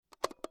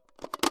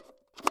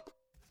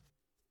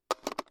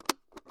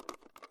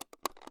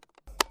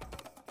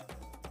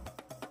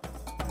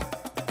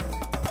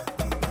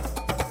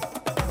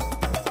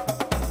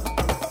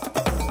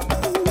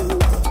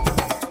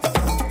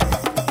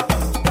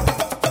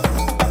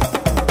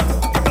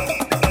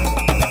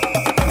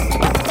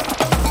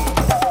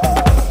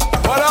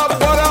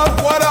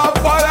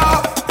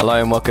Hello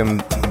and welcome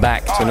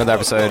back to another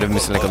episode of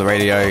Mr. Link on the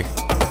radio.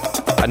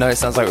 I know it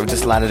sounds like we've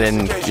just landed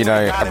in,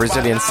 a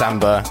Brazilian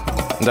samba.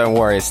 Don't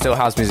worry, it's still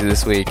house music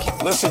this week.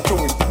 Listen to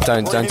me.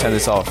 Don't turn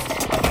this off.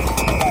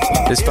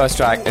 This first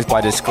track is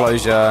by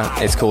Disclosure.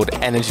 It's called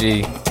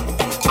Energy.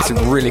 It's a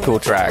really cool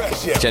track.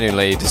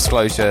 Genuinely,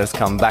 Disclosure has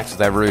come back to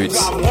their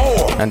roots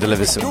and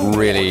delivers a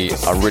really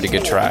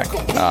good track.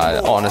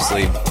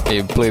 Honestly,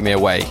 it blew me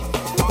away.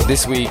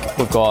 This week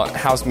we've got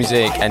house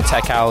music and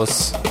tech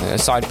house.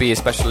 Side B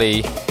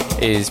especially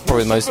is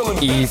probably the most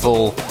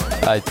evil,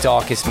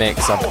 darkest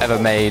mix I've ever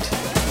made.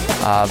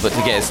 But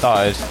to get it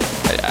started,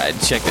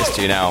 check this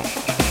tune out.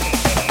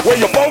 Where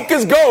your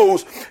focus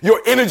goes,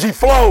 your energy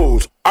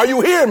flows. Are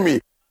you hearing me?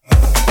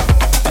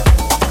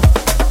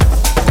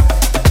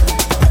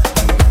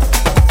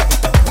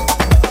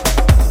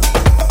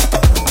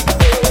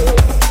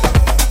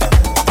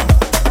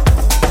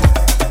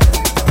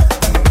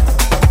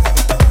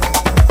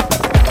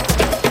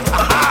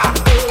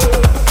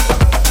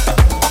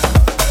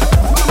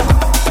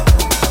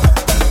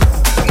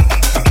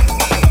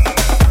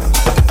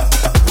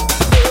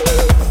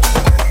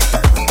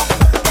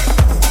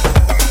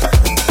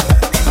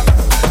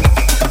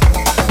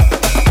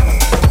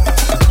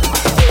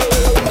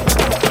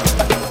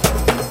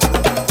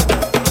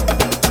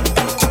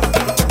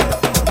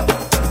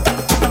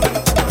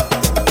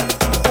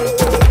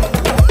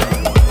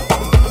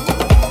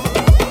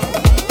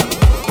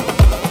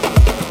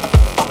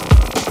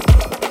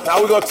 Now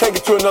we're going to take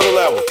it to another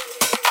level.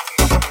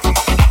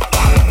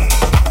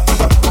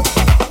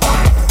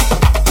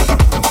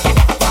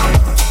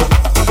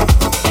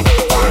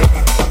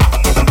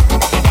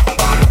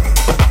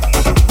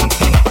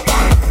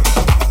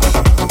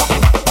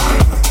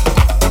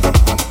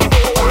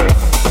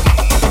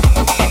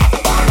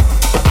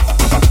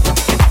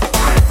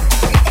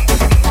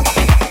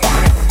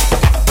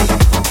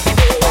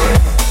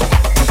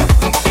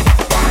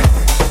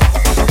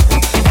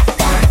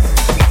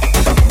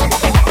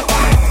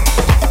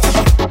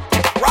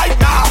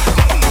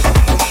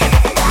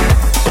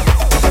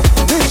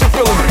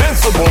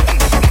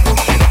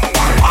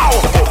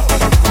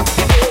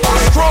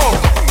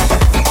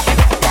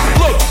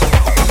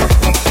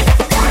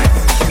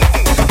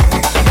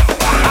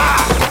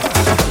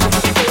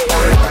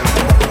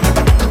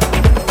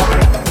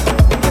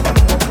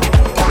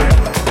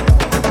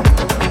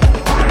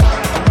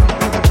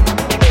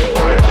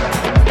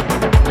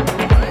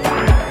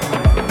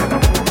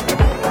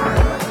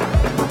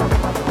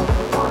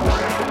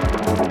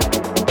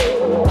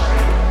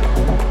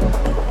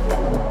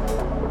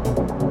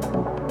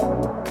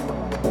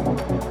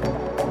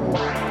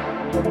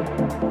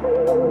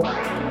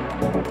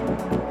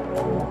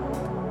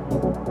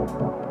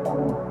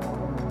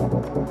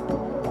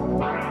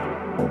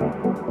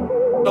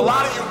 A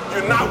lot of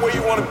you're not where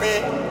you want to be.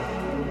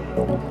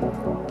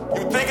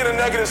 You thinking of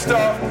negative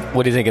stuff.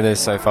 What do you think of this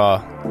so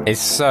far?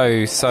 It's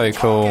so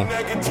cool.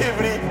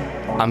 Negativity.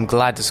 I'm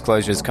glad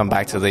Disclosure has come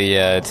back to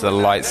the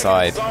light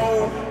side.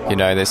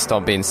 They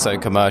stopped being so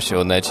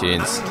commercial in their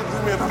tunes.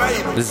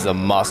 This is a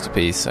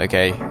masterpiece,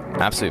 okay?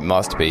 Absolute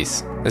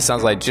masterpiece. This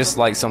sounds like just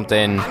like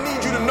something, Get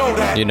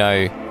to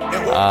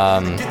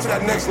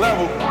that next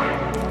level.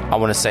 I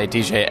want to say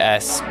DJ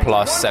S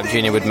plus Seb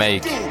Jr. would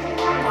make.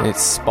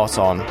 It's spot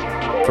on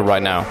for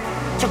right now.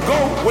 To go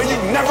where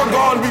you've never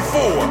gone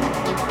before.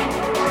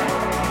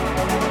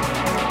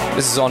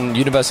 This is on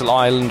Universal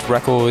Island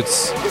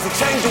Records. It's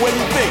a change the way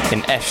you think.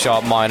 In F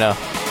sharp minor.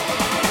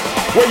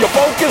 Where your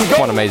focus goes,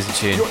 what an amazing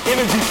tune. Your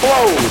energy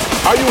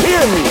flows. Are you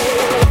hearing me?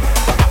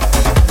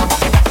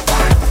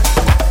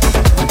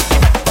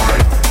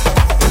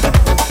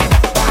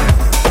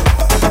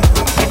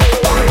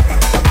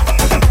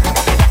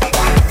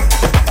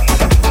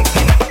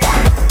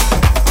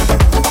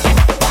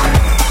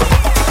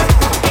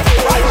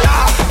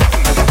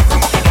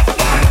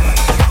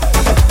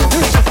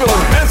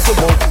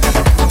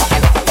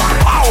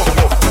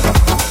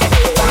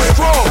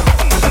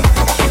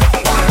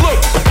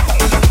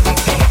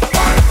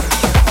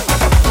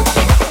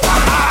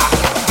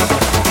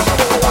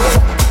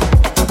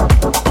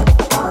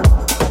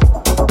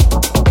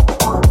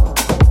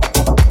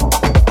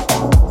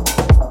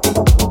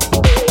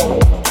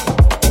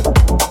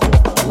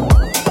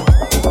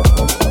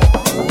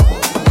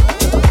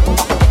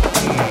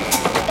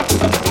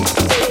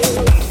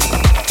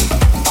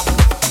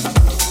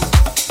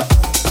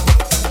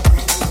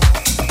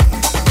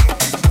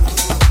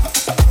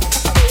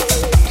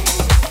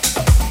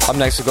 Up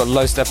next we've got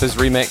Low Steppers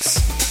remix.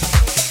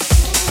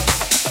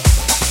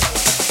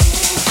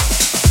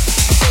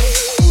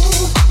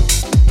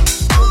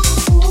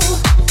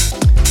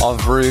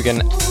 Of Rug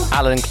and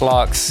Alan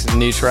Clark's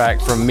new track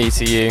From Me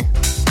to You.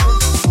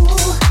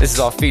 This is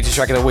our feature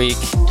track of the week.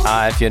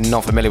 If you're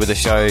not familiar with the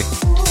show,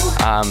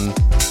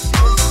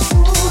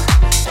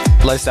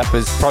 Low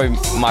Steppers probably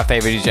my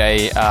favorite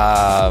DJ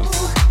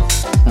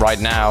right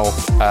now.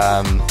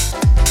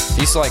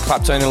 Used to like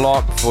Claptone a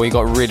lot before he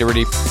got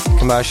really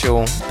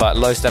commercial, but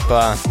Low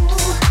Stepper,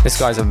 this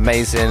guy's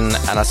amazing,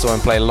 and I saw him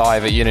play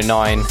live at Unit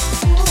 9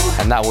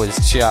 And that was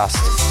just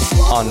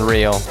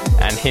unreal.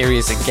 And here he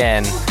is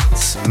again,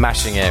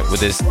 smashing it with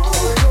this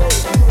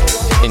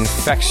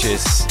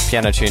infectious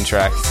piano tune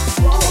track.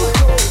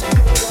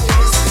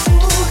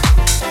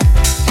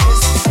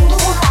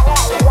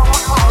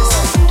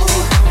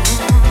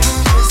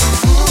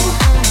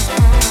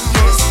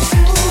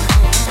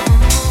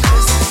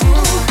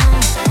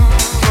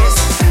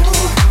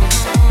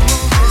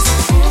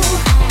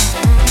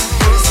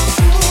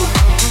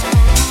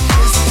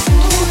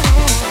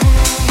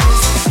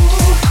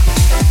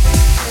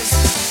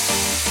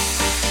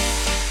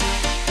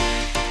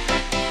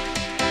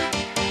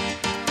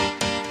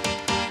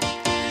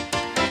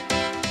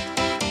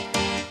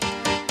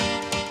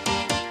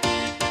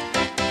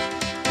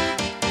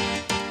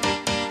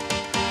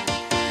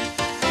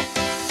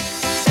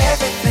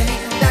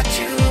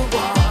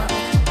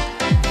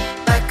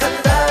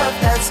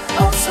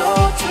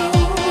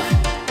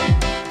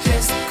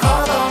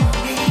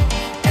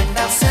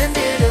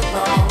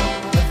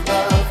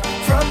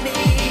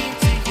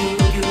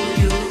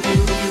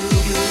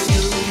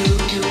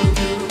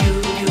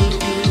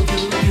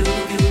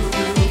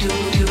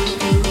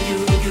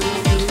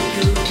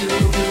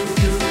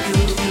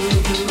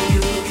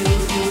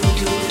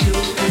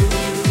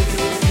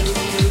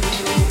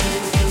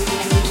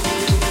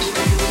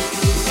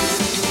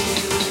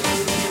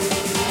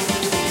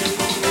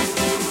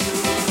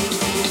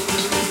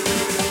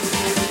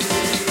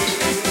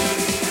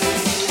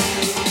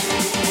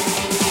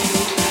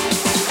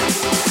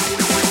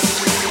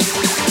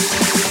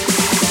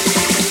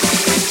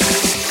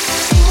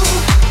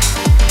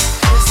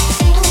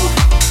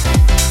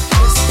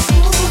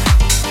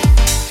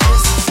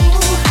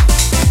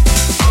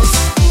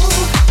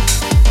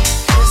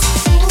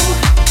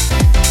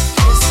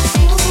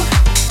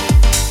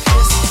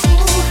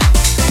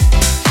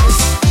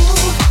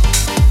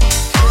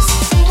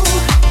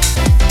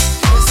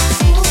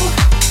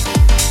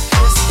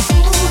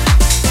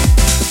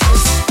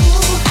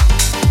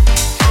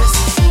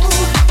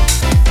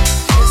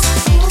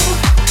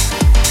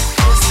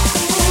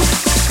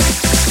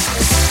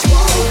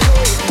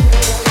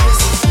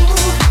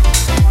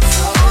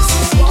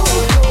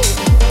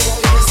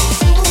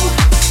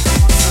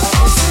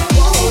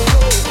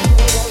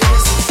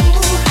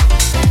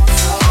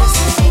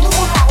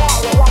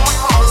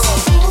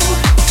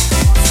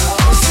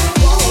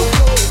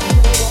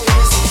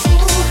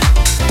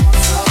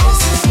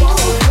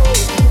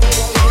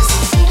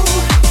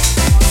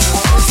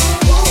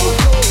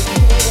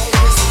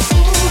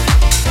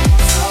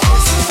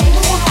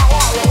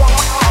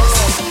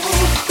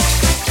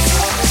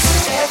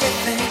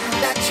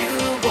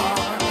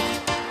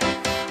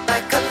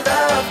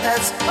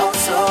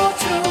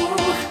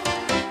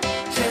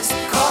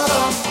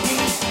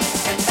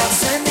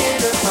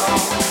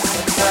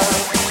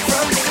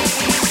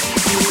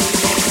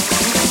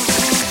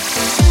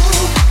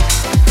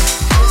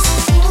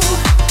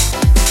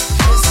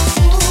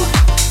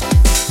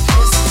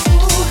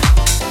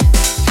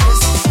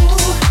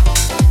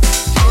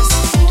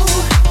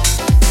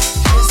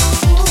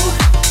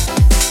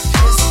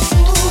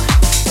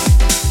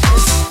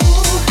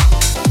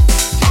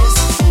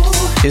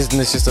 Isn't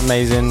this just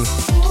amazing?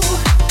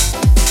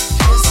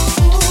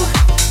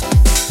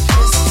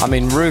 I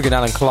mean, Rug and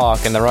Alan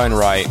Clark in their own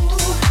right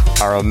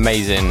are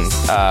amazing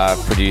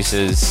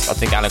producers. I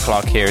think Alan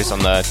Clark here is on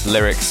the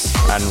lyrics,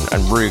 and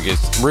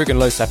Rug and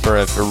Low Stepper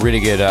have a really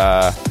good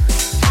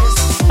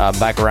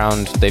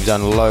background. They've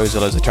done loads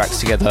of tracks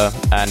together,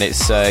 and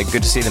it's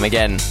good to see them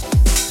again.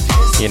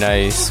 You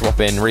know,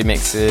 swapping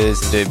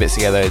remixes and doing bits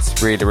together.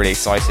 It's really, really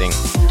exciting.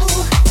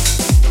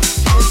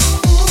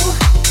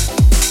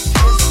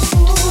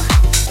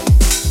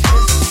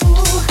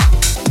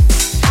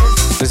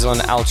 This is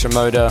on Ultra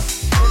Moda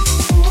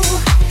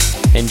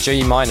in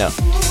G minor.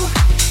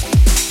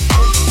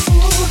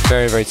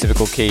 Very, very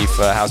typical key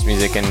for house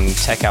music and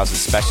tech house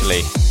especially.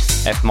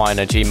 F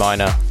minor, G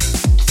minor.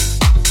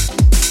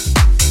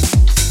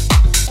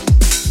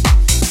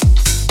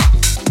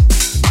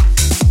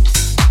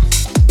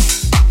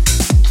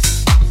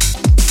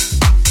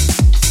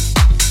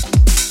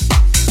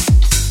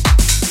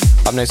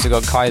 Up next we've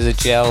got Kaiser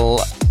Gel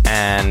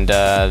and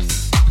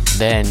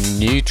their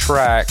new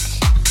track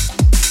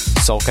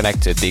Soul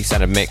Connected, the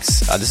extended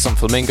mix. This is on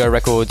Flamingo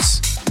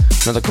Records,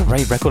 another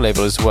great record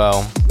label as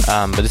well.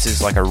 But this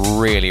is like a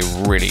really,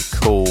 really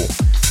cool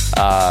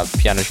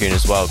piano tune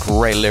as well.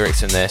 Great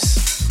lyrics in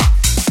this.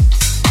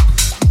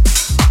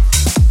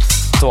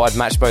 Thought I'd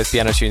match both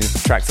piano tune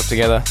tracks up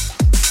together.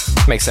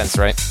 Makes sense,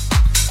 right?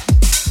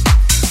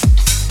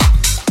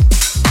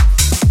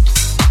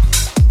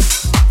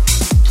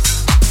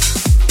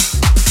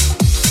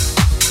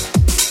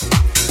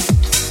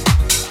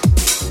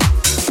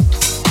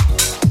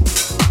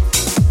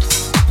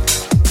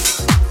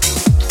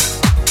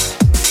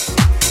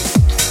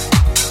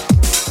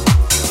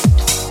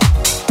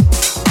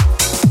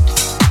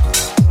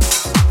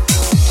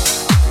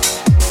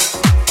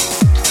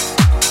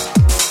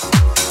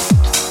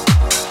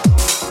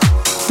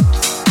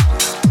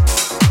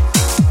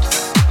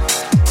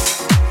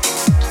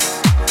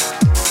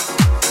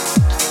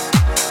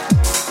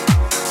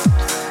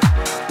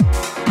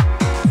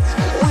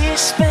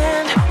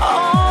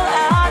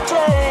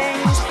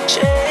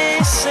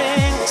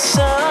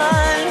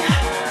 sun,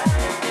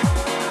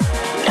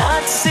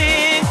 not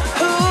seeing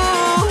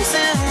who's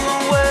in the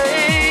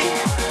way.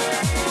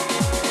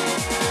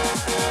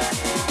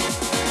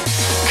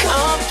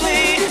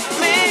 Complete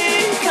me,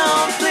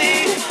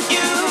 complete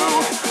you.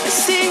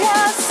 See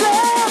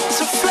ourselves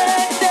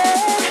reflected.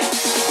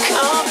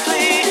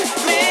 Complete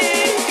me,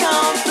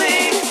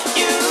 complete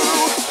you.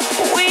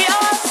 We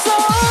are so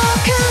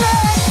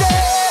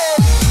connected.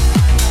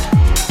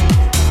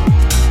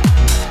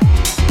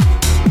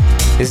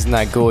 Isn't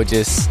that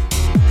gorgeous?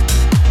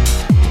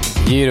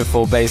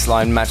 Beautiful bass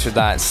line matched with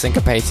that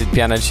syncopated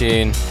piano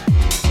tune.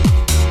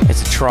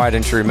 It's a tried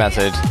and true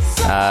method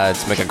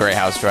to make a great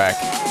house track.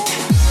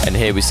 And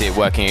here we see it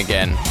working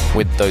again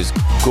with those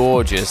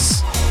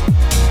gorgeous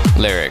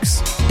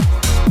lyrics.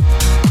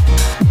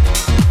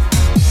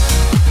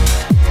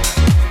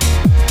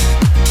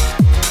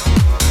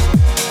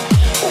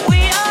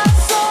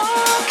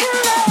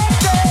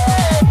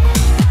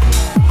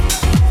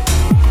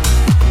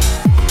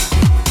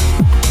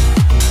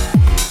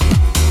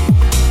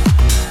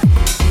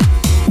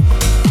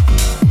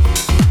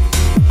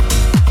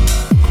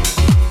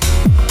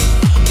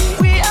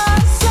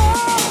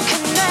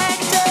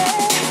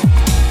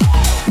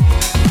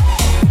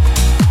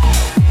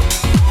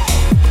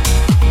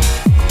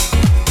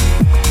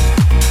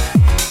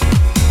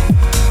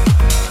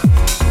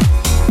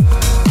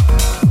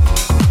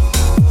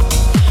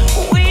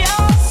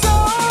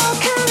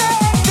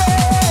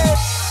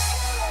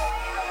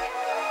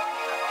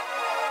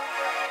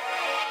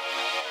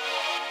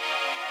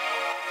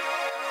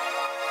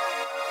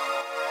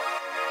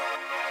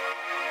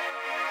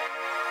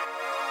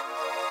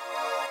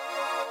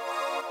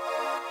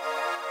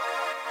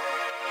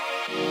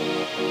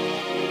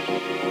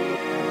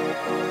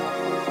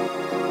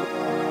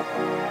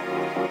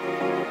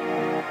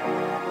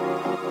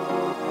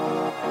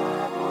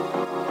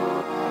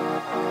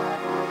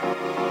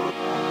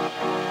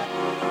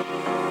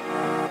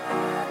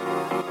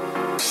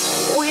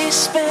 We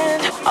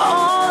spend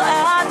all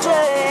our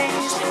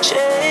days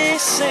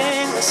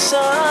chasing the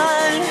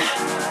sun,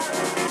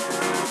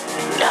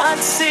 not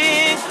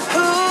seeing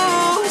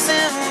who's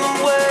in the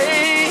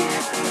way.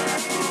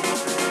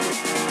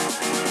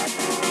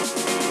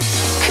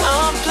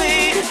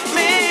 Complete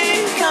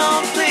me,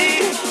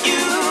 complete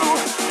you.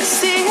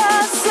 See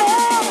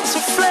ourselves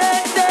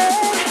reflected.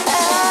 I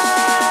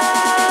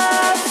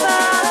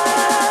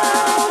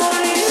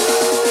found you.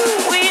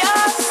 We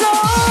are so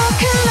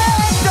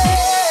connected.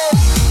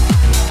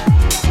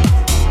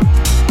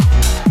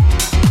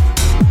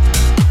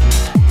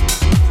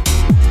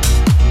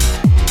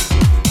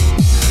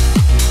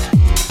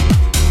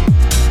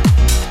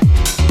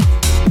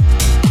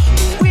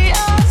 We are so connected. We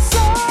are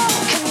so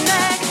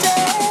connected.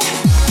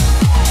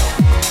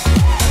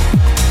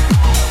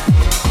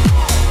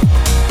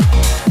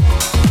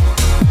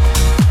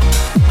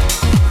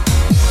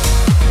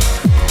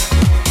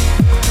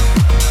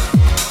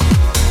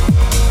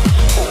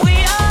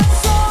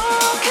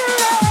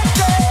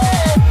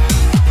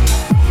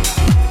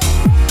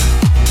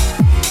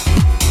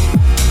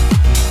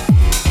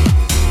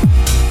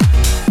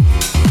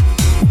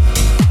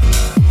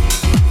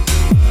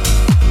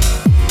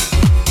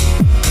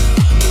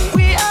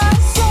 We are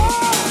so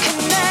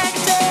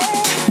connected.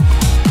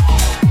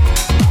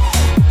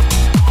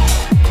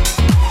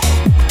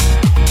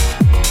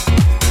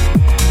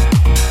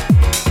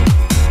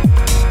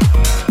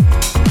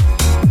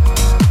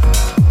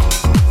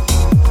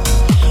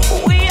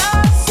 We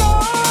are so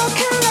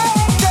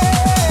connected.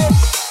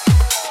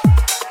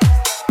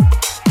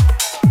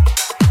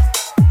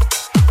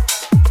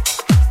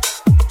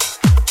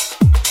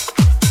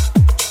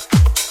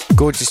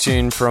 Gorgeous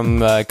tune from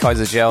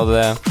Kaiser Gel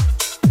there.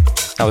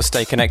 That was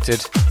Stay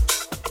Connected.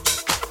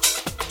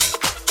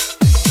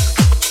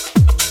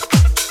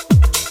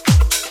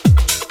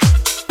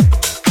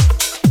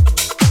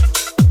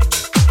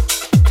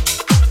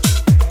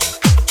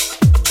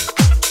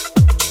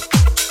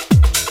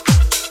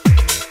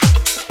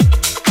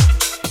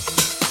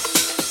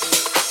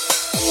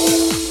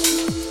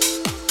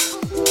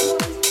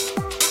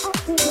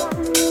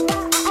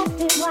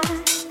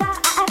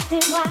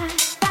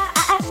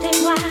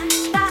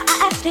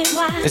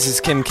 This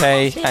is Kim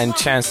K and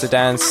Chance to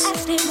Dance,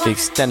 the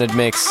extended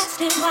mix.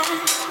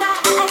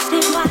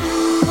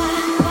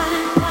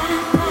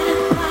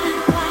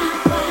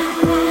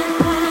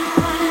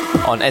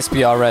 On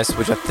SBRS,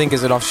 which I think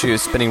is an offshoot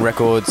of Spinning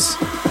Records.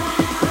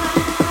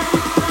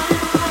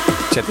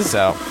 Check this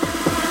out.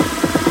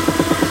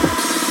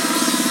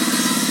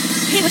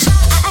 He was shy,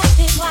 I asked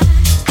him why.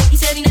 He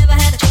said he never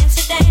had a chance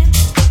to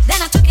dance.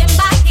 Then I took him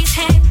by his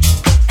hand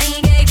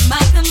and gave him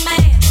my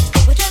command.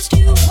 Well, just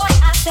do what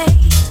I say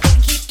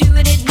and keep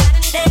doing it night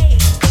and day.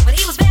 But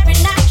he was very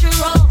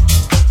natural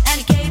and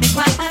he gave me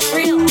quite a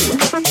thrill.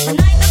 The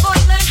night the boy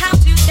learned how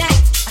to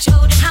dance, I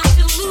showed him how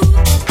to move.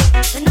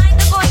 The night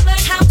the boy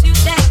learned how to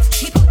dance,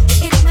 he put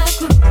me in the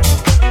groove.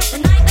 The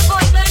night the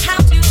boy learned how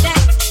to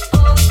dance,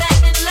 oh, we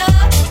fell in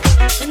love.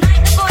 The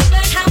night the boy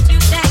learned how to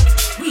dance,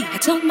 we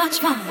had so much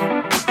fun.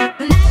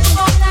 The night the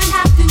boy learned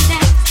how to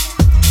dance,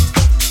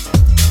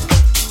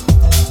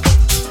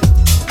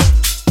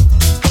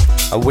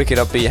 A wicked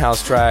upbeat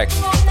house track,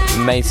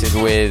 mated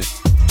with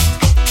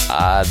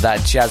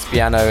that jazz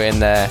piano in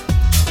there.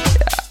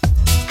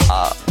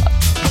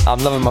 I'm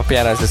loving my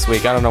pianos this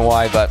week. I don't know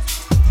why, but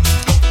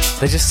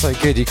they're just so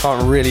good. You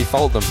can't really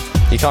fault them.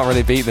 You can't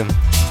really beat them.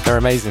 They're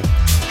amazing.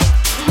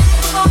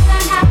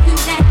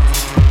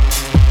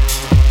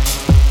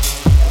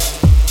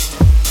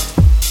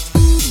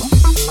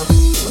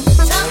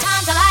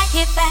 Sometimes I like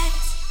it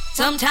fast,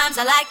 sometimes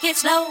I like it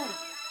slow.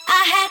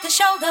 I had to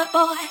show the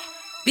boy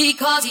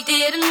because he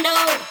didn't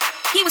know.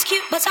 He was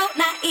cute but so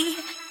naive,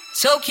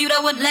 so cute I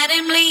wouldn't let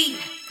him leave.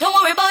 Don't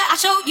worry boy, I'll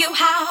show you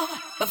how,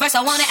 but first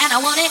I want it and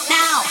I want it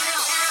now.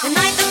 The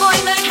night the boy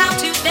learned how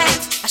to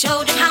dance, I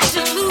showed him how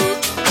to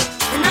move.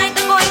 The night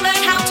the boy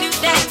learned how to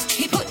dance,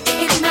 he put it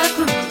in the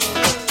groove.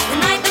 The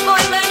night the boy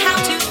learned how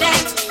to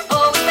dance,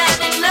 oh we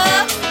fell in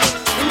love.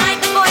 The night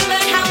the boy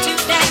learned how to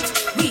dance,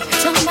 we had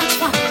so much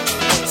fun.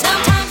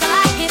 Sometimes I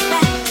like it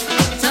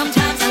fast,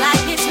 sometimes I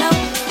like it slow.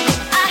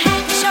 I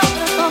had to show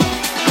the boy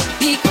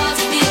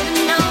because he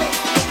didn't know.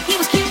 He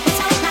was cute but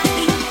so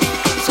naive,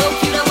 so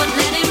cute I wouldn't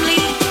let him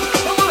leave.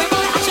 Don't worry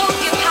boy, I'll show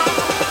you how,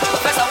 but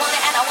first I want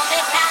it and I want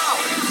it now.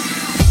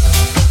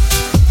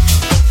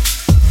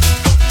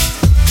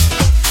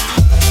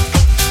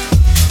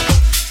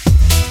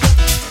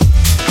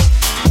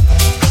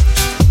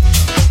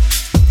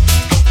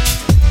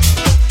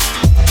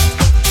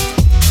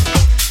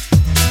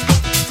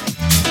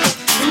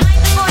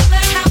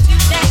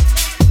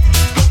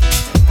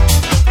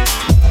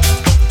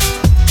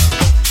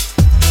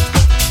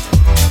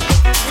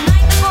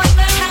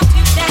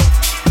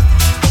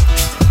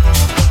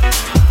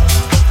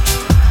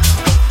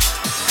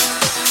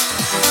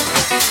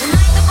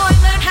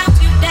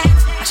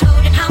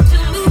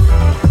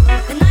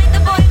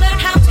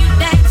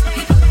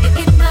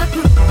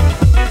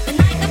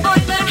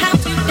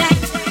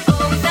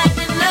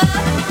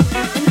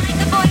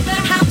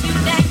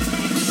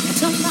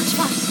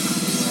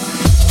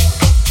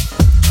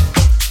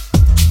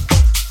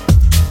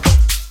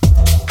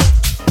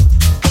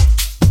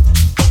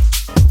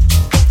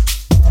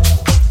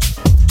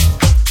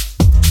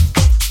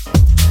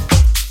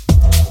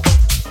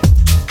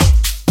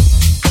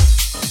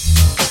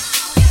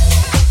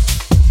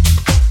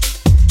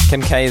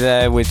 Kim K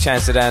there with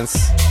Chance to Dance.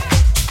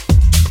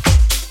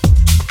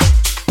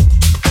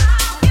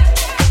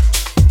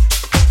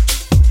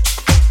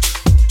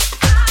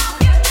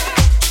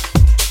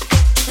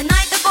 The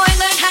night the boy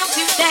learned how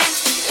to dance.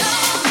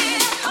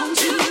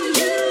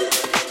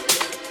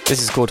 This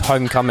is called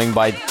Homecoming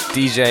by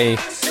DJ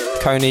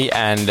Coney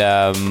and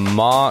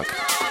Mark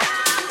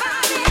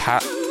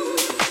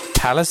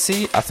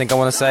Palissy, I think I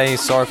want to say.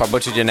 Sorry if I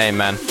butchered your name,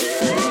 man.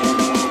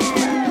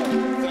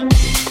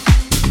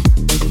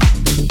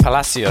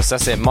 Palacios,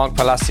 that's it, Mark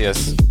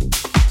Palacios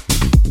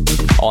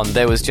on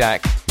There Was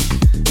Jack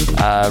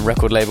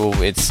record label.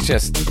 It's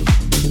just,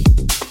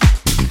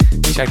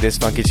 check this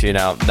funky tune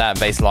out. That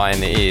bass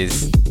line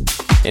is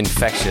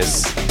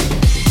infectious.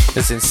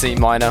 This in C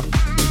minor.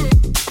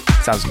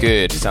 Sounds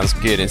good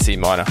in C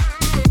minor.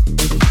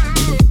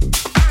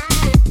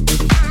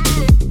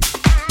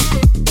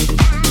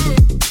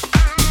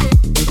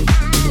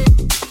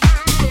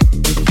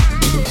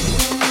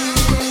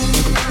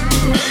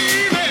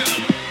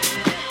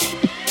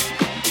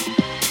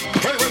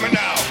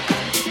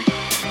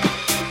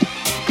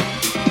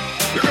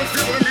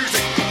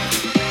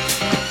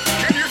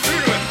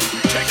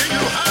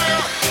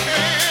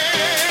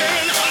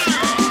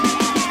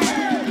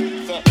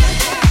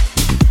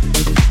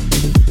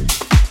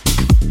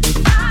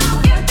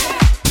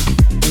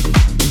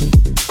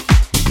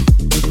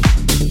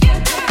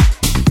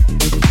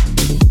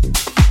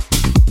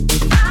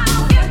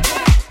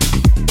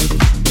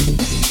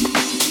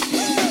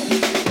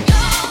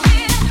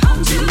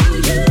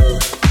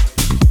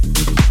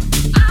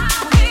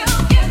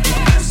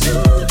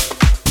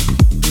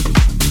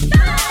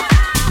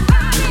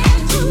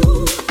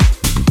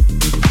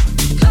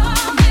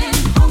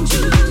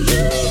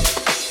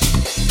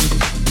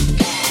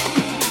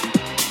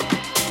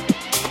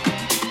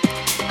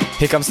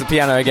 Here comes the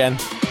piano again.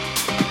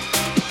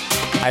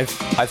 I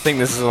think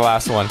this is the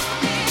last one.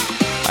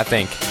 I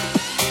think.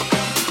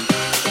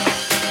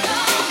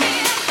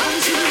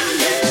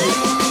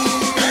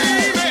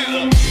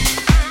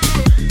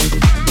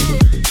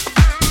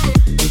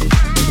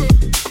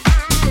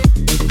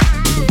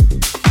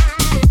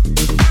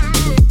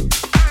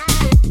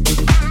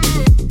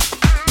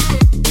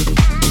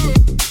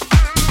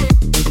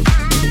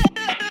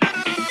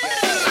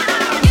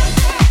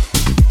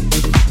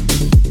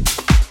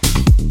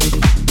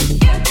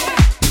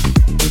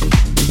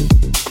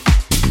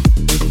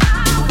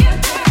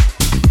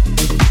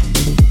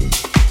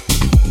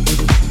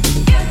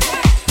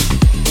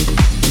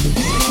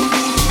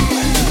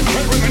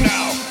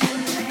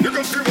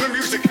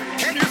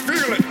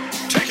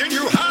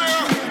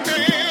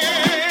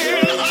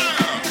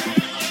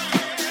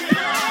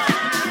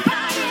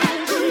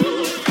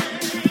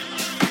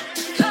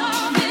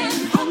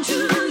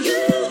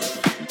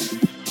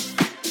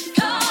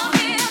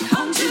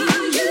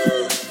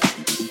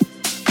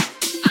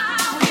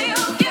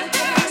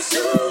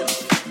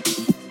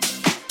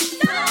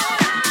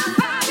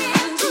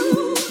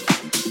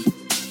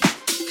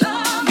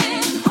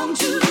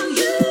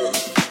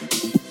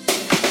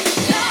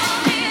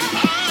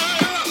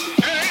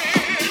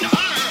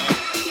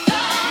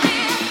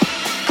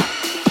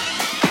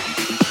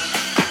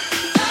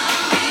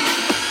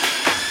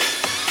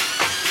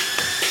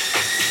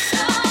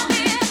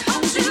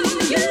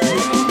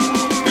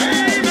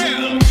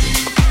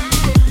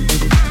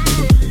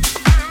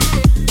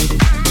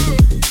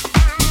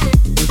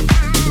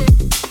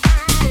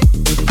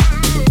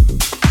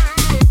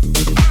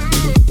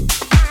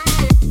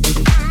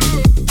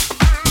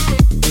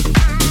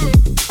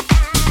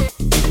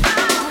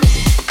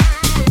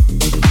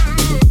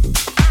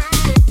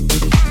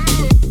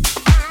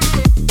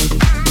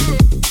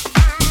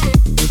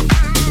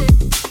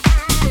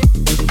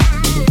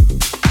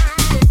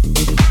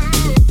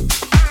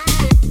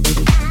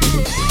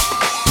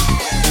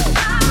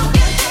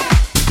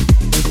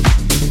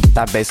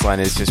 That bass line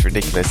is just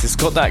ridiculous. It's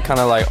got that kind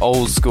of like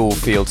old school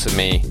feel to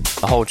me.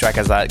 The whole track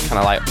has that kind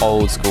of like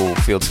old school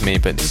feel to me,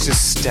 but it's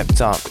just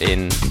stepped up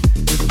in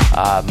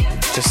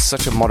just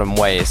such a modern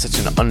way, such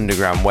an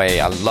underground way.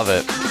 I love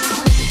it.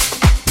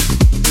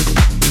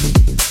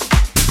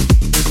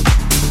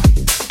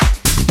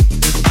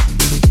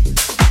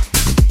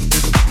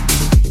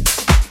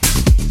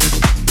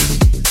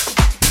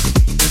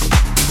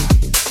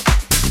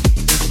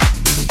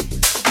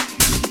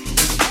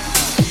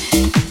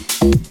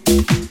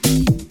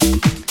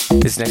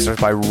 This next one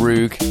is by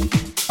Roog,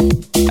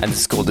 and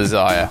it's called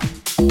Desire.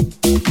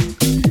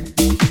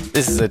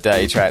 This is a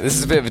dirty track. This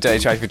is a bit of a dirty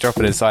track if you drop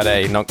it inside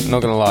A, not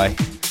gonna lie.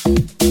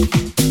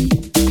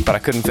 But I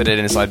couldn't fit it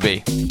inside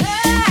B.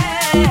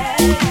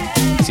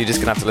 So you're just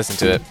gonna have to listen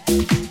to it.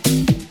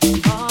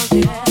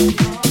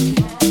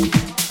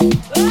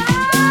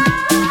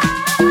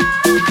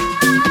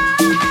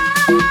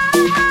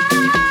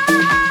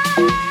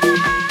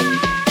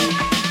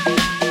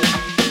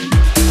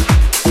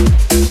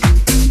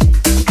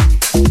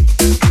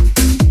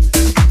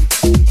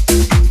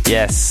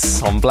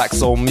 Yes, on Black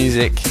Soul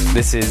Music,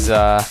 this is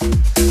a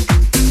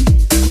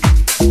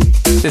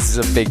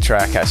big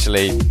track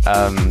actually.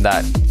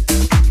 That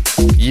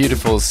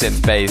beautiful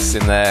synth bass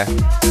in there,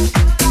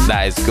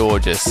 that is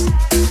gorgeous.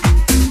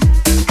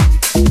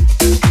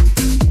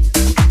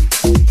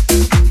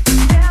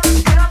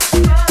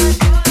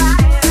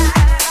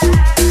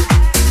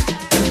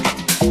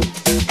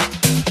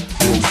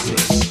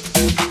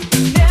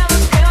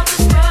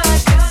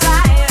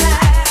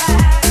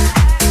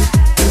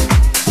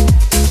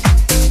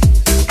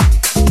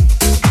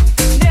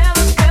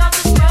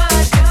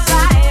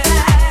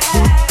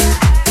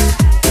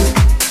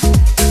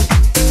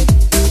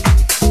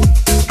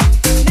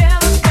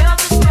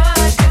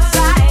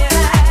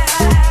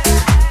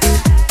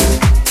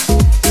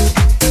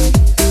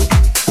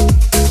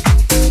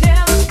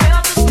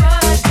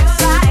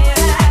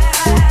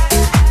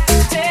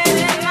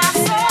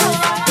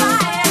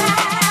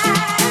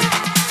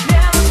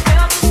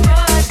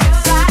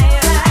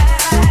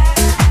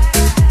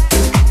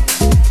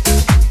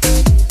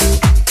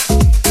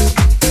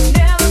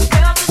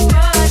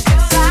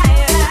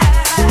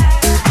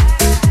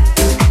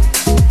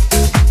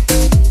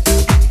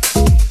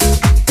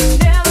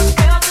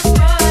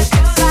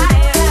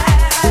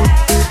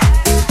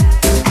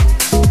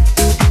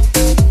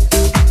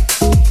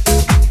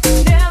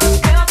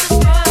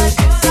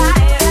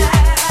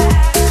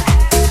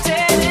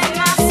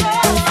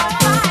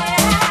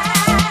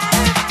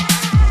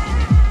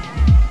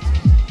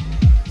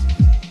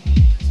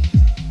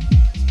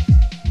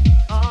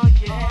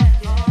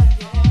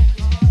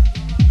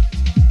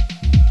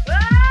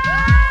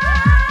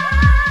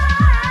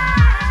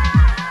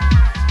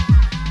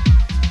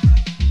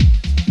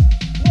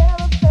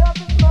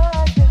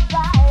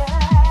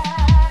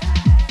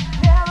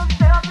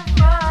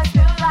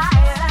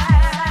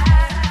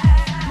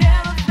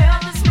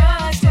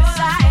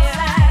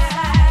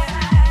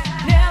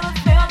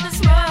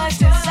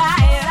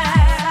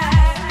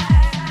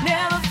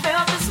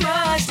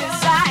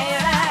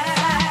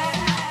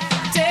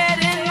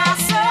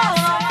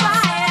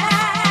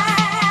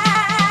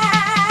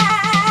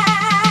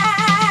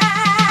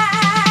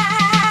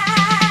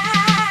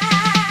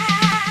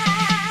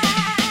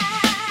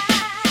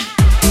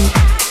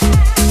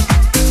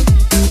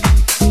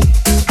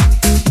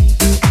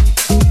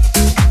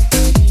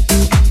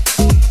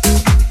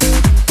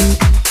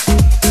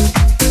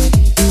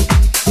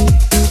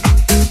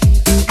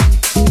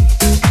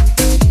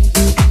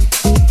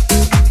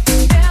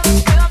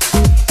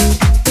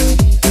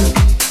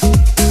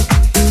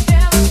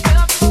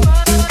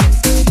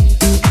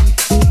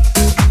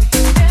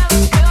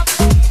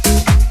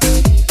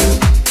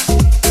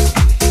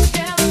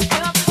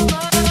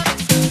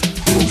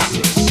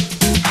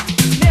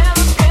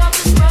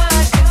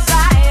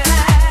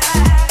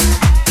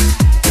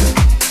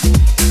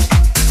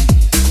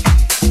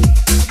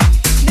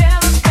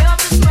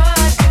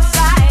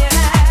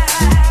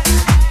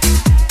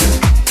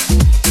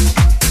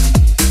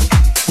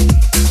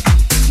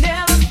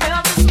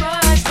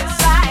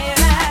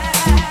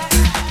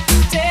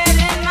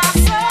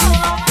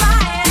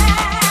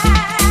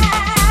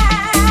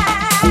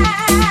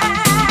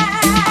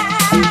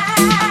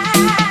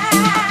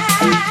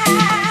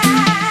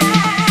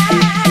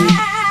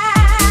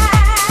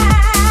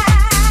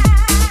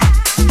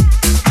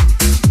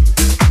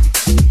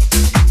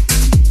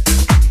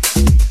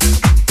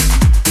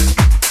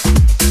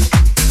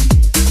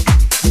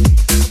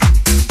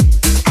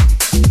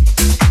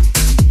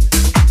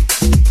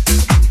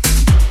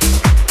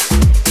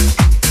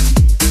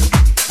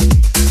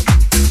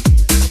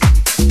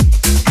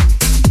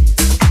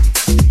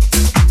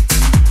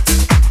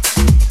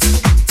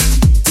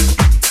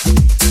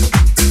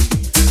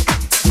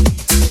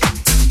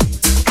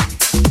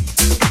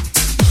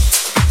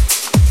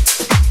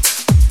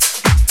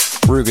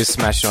 Ruger's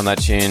smashing on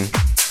that tune.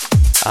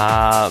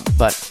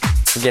 But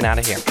we're getting out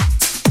of here.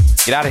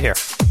 Get out of here.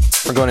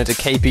 We're going into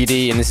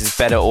KPD, and this is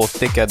Better or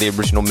Thicker, the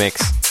original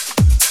mix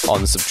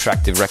on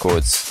Subtractive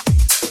Records.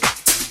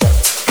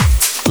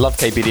 Love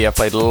KPD. I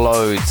played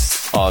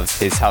loads of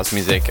his house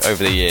music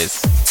over the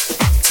years,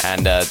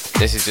 and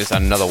this is just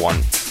another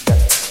one,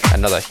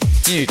 another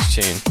huge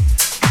tune.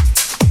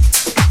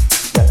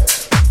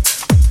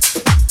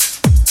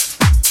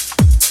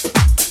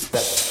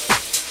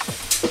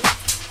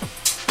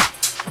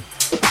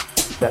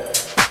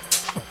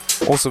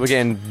 Also, we're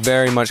getting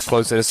very much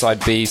closer to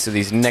side B, so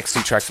these next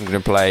two tracks I'm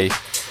going to play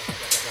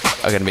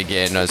are going to be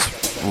getting us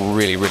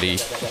really, really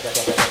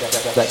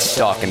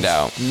darkened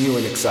out. New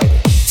and exciting.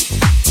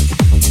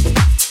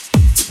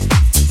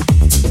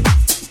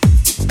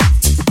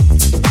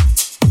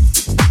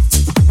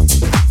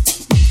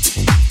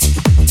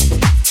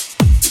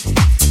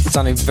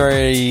 Sounding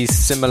very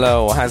similar,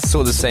 or has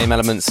sort of the same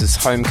elements as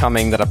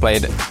Homecoming that I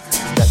played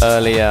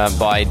earlier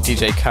by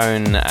DJ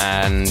Cone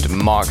and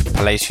Mark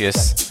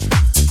Palacios.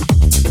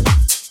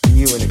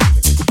 New and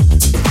exciting.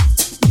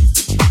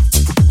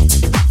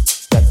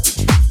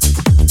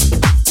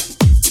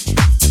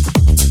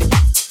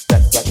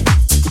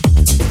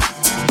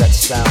 That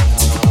sound.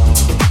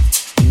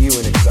 New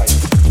and exciting.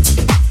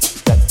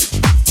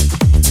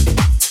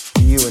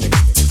 New and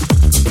exciting.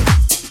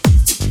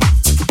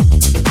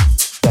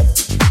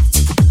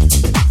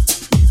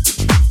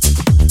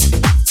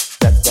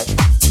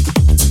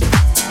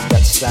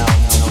 That sound.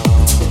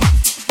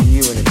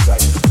 New and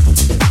exciting.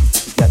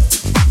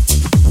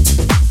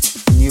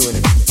 New and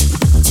exciting.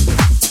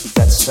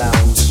 That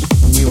sounds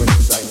new and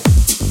exciting.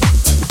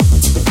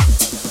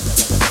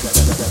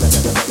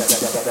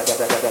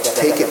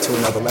 Take it to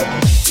another level.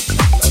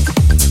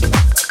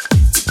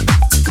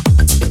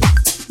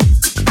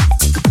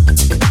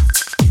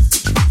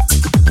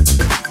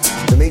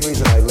 The main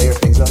reason I layer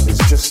things up is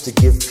just to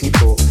give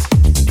people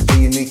a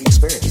unique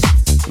experience.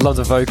 Love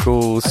the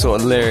vocal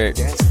sort of lyric.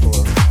 Dance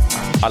floor.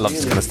 I love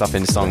this kind of stuff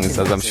in songs,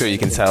 as I'm sure you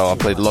can tell. I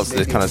played lots of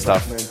this kind of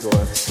stuff.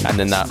 And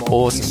then that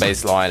awesome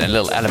bass line and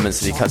little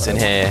elements that he cuts in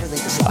here.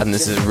 And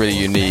this is really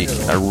unique,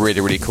 a really,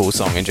 really cool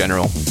song in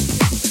general.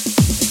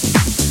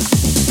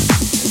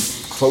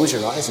 Close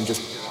your eyes and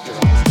just.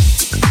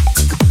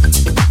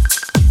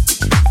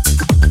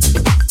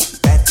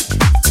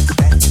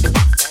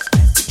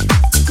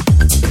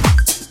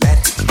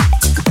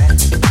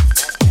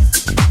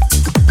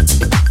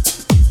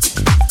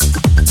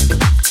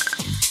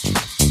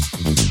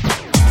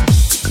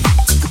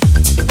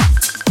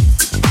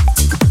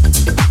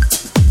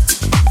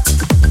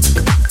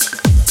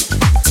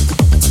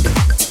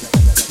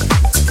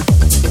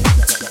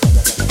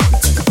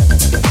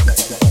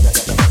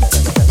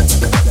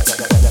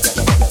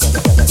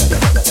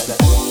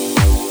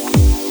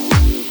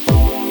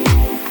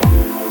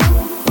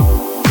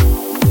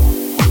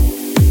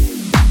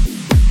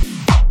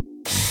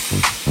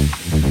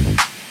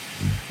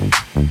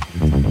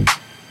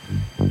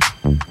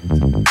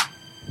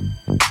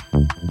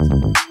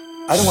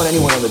 I don't want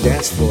anyone on the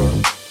dance floor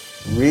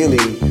really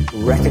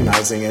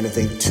recognizing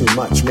anything too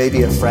much.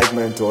 Maybe a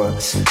fragment or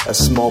a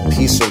small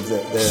piece of their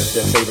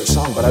favorite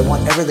song, but I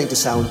want everything to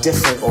sound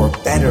different or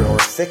better or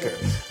thicker.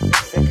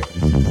 Thicker.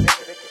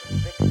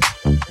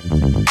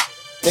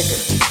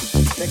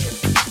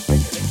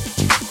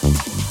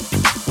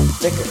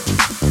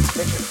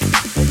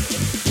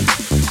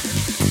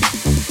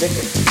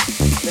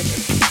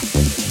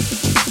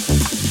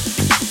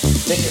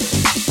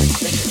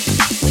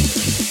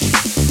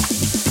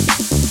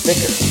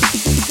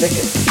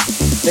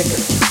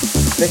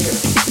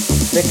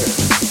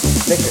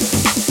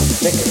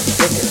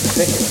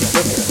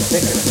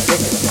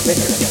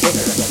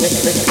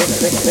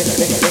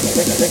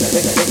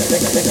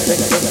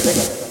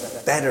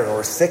 Better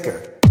or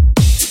thicker.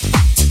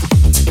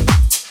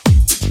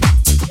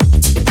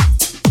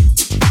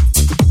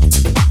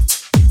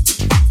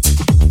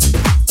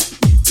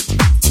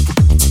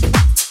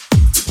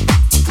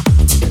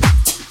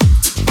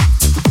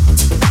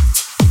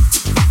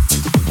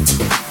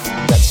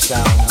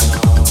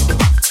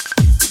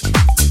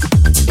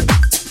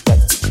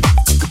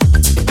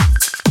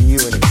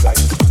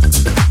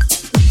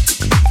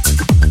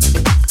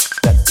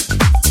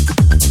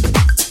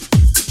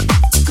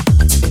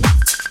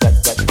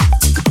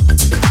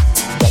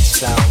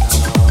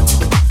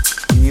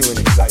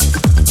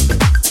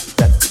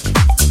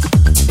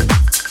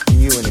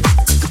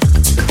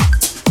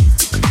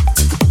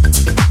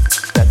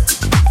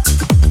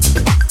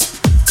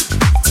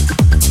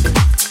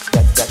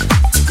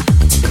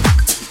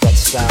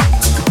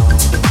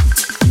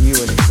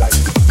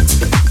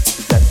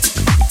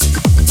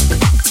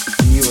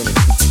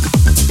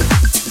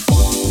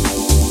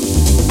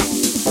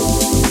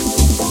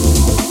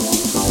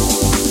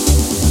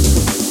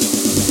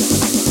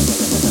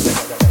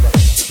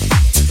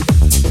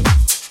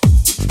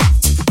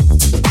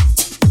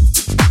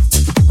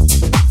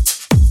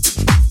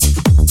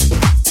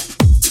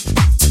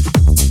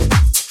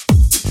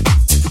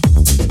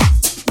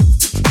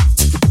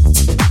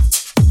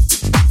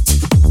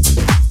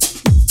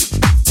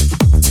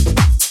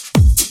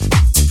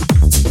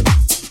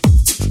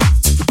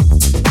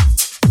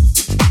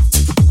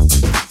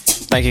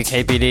 Thank you,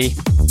 KPD.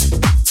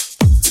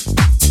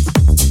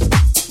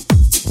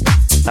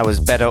 That was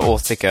Better or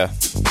Thicker.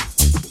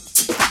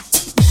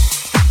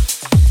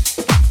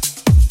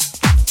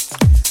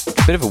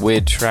 Bit of a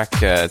weird track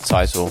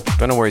title.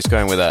 Don't know where he's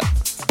going with that.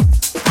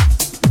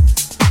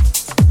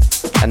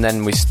 And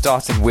then we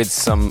started with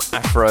some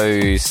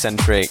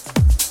Afro-centric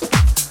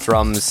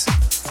drums.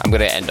 I'm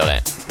going to end on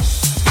it.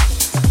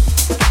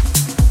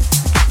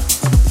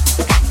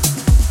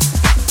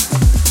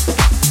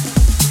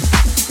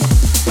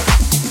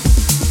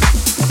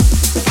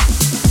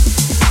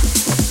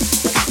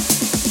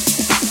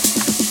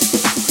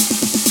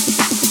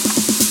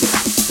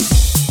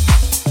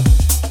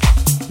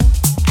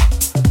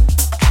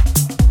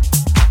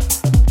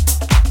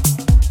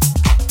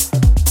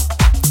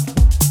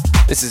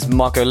 This is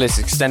Marco List's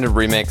extended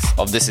remix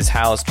of This Is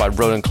House by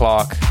Roland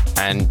Clark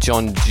and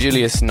John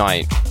Julius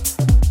Knight.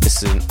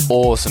 This is an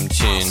awesome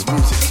tune,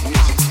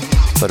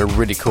 but a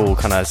really cool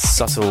kind of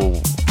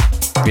subtle,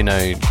 you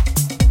know,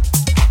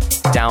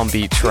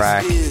 downbeat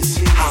track,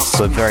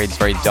 but very,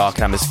 very dark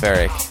and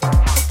atmospheric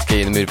to get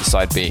you in the mood for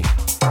side B.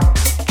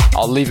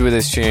 I'll leave you with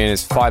this tune.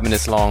 It's 5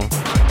 minutes long.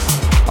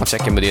 I'll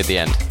check in with you at the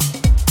end.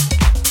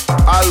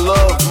 I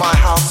love my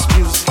house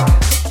music.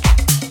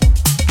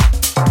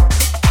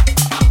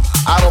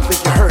 I don't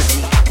think you heard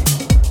me.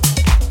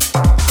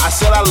 I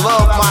said I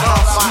love my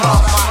house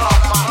music.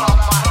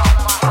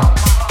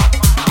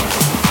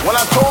 When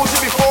I told you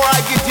before I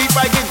get deep,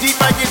 I get deep,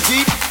 I get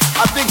deep,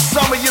 I think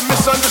some of you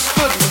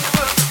misunderstood me.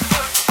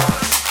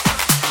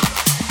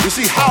 You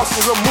see, house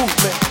is a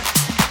movement.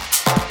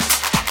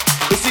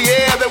 It's the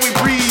air that we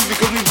breathe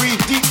because we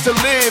breathe deep to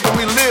live and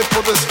we live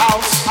for this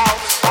house.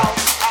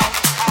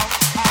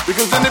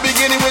 Because in the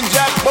beginning when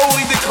Jack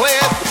Bowley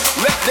declared,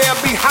 let there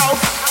be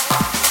house,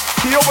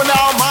 he opened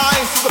our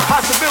minds to the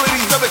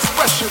possibilities of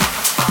expression.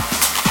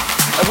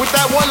 And with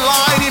that one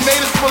line, he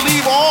made us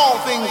believe all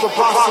things are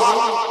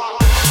possible.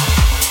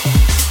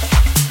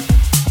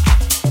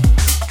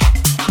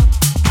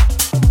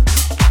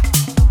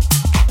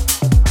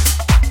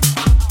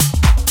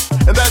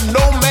 And that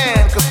no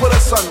man could put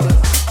us under.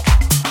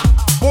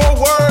 4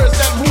 words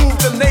that moved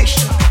the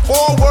nation.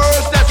 4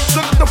 words that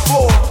shook the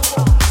floor.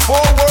 4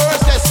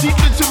 words that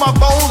seeped into my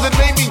bones and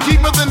made me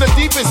deeper than the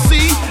deepest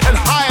sea and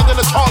higher than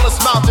the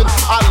tallest mountain.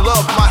 I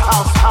love my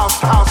house, house,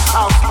 house,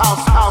 house, house,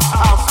 house,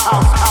 house,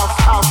 house,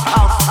 house,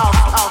 house, house,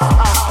 house,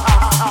 house,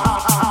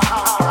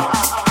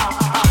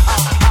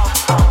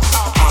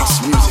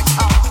 house music.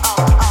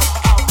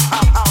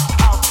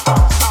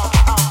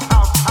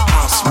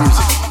 House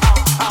music.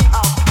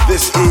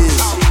 This is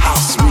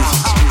house music.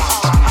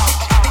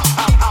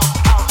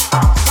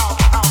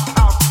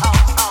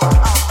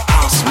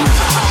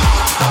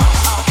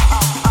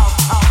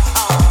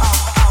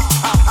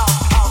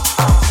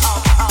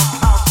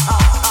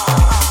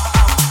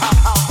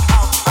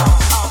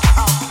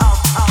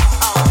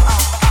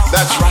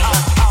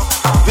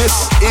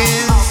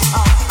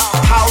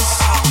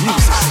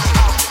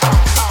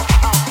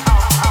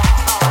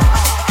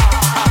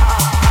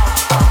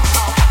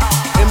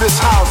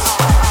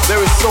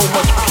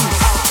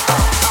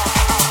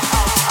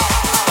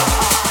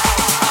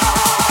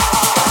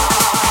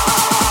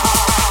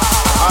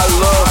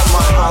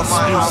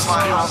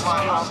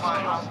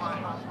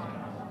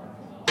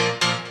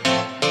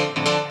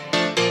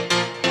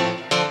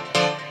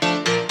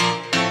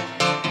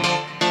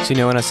 So you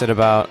know when I said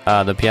about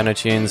the piano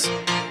tunes,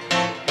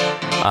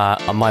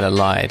 I might have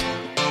lied.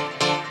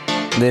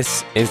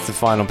 This is the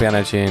final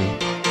piano tune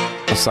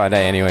of side A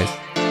anyways.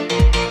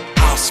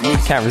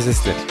 I can't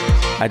resist it.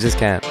 I just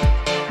can't.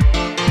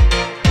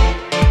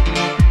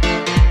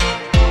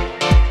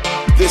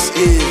 This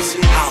is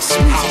house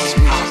music.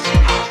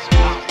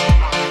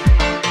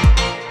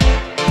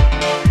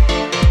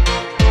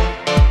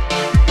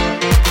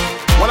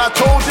 When I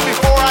told you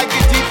before I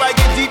get deep, I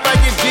get deep, I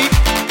get deep,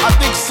 I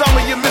think some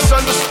of you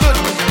misunderstood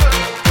me.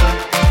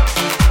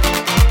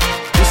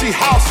 You see,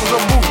 house is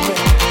a movement.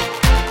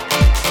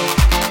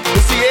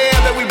 It's the air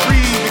that we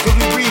breathe because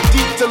we breathe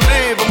deep to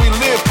live and we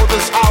live for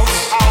this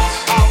house.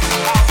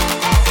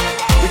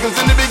 Because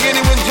in the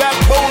beginning when Jack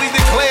Bowley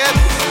declared,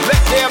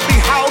 let there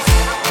be house,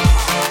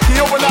 he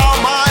opened our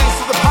minds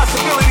to the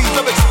possibilities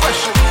of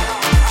expression.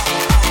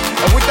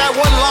 And with that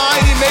one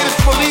line, he made us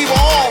believe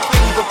all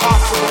things are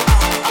possible.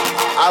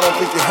 I don't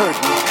think you heard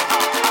me.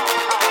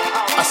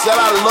 I said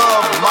I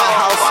love my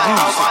house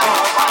music.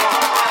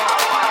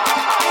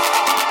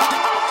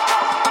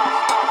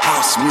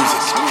 House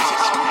music.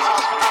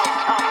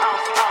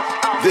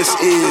 This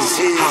is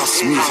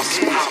house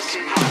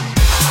music.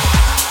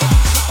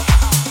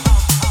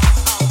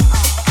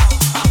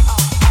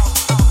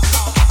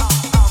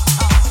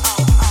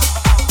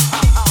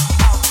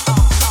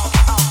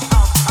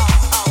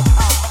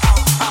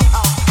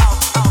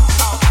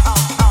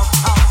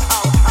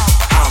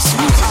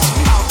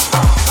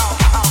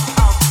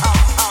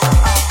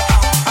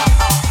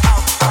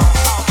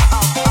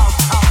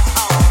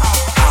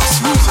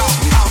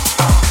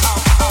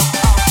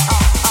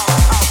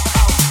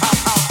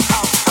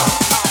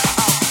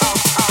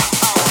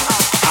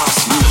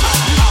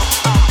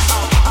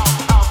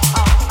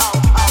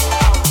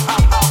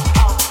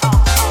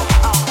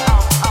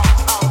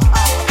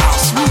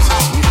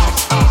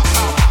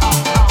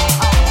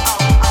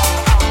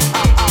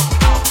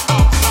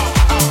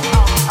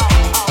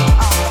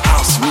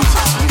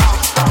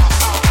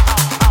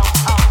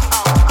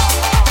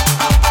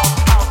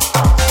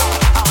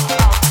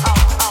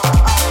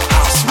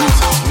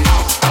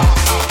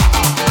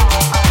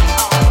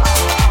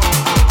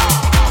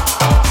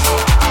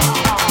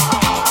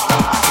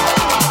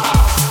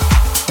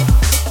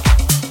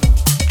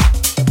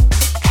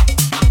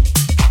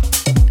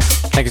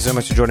 Thank you so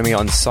much for joining me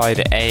on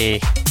Side A.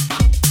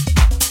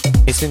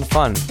 It's been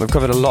fun. We've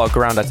covered a lot of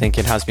ground, I think,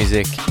 in house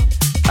music.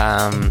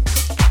 A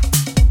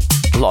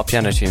lot of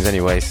piano tunes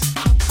anyways.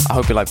 I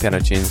hope you like piano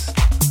tunes.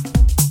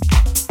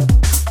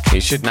 You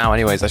should now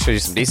anyways. I showed you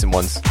some decent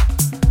ones.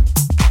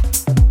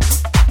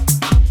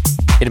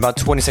 In about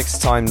 20 seconds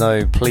time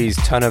though, please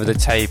turn over the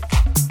tape.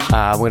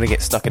 We're going to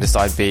get stuck into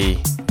Side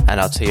B, and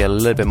I'll tell you a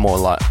little bit more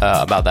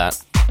about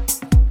that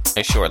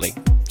shortly.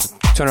 So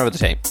turn over the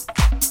tape.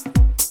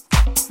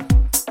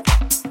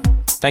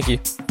 Thank you.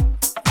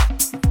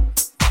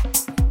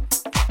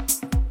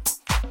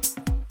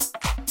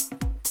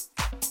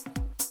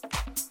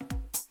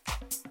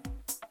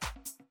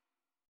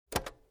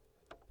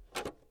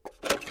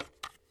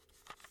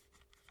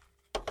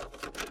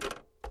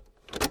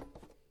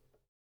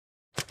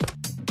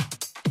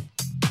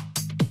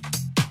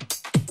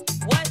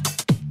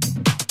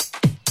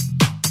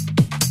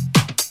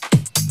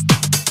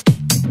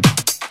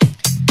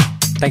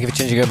 Thank you for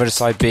changing over to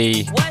Side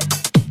B.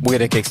 We're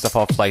going to kick stuff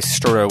off like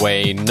straight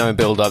away. No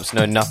build-ups,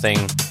 no nothing.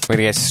 We're going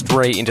to get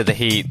straight into the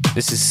heat.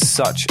 This is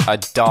such a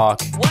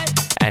dark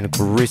and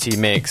gritty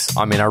mix.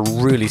 I mean, I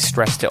really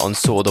stressed it on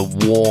sort of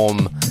the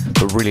warm,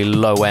 but really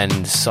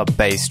low-end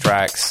sub-bass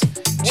tracks.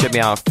 Check me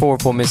out,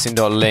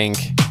 4reformissing.link.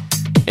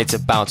 It's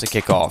about to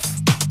kick off.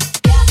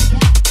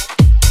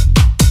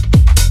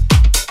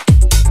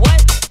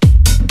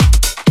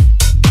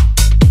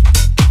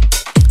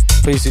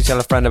 Please do tell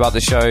a friend about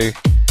the show.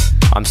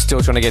 I'm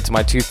still trying to get to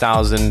my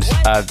 2,000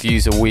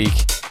 views a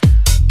week.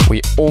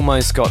 We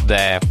almost got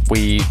there.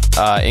 We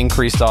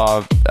increased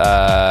our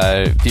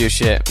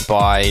viewership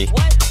by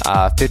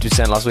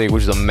 50% last week,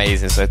 which is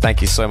amazing. So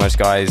thank you so much,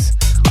 guys.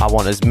 I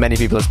want as many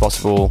people as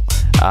possible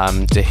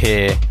to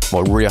hear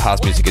what real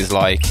house music is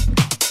like.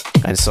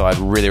 And so I'd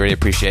really, really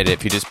appreciate it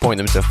if you just point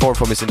them to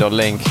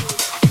 4reformissing.link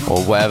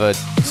or whatever,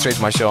 straight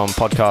to my show on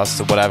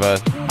podcasts or whatever.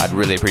 I'd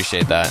really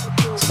appreciate that.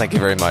 So thank you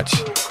very much.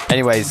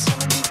 Anyways,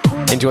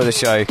 enjoy the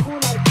show.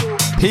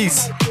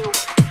 Peace.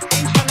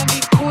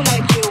 Cool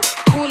like you,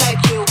 cool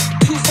like you.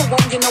 2 for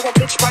 1, you know a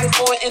bitch right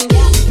for it and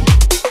what?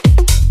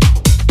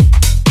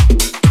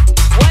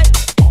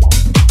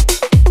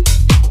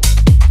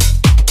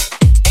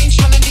 Ain't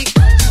tryna be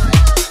what?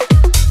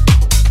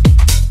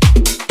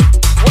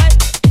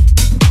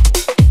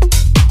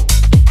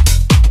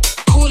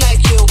 Cool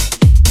like you. What?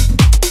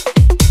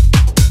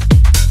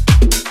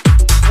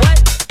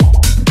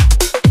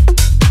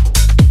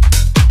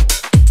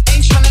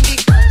 Ain't tryna be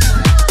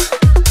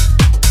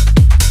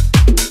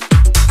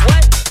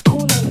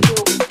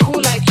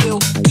cool like you.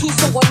 2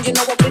 for 1, you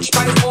know a bitch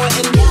right for it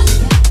and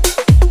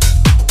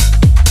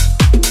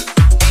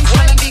ain't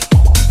tryna be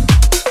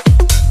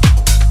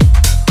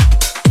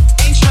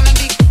ain't tryna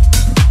be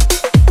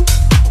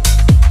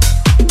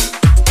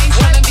ain't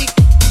tryna be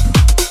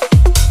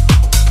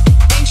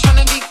ain't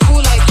tryna be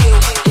cool like you.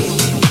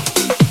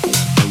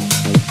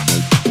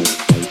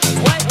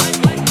 What?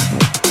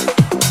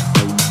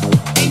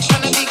 Ain't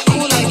tryna be cool like you. What? Ain't tryna be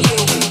cool like you.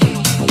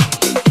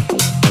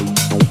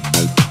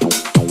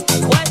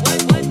 What?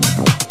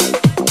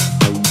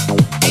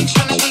 Ain't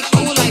tryna be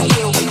cool like you. What?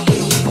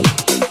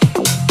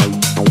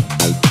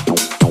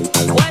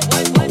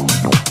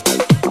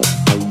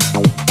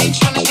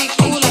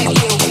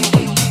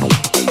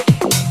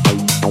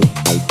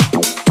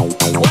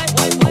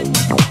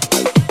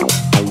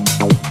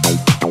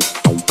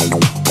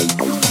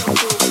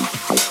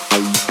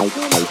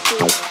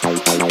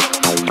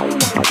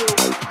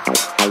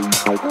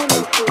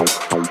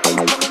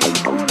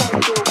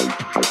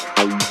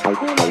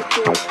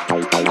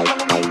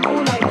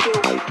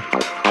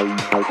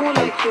 Cool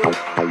like you.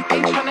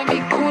 Ain't tryna be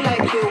cool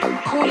like you.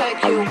 Cool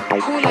like you.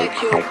 Cool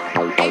like you.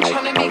 Ain't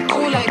tryna be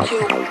cool like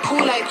you.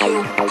 Cool like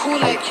you. Cool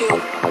like you.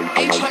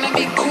 Ain't tryna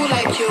be cool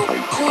like you.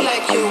 Cool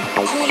like you.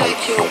 Cool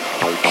like you.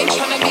 Ain't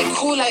tryna be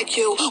cool like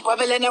you.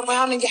 Wobbling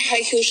around in your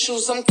high heel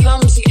shoes. I'm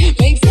clumsy.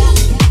 Maybe. What?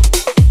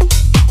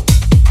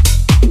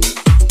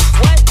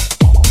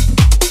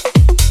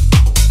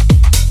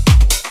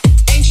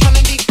 Ain't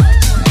tryna be what?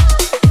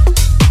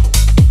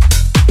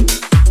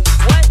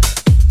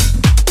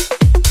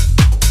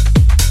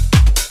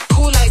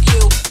 Cool like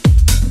you.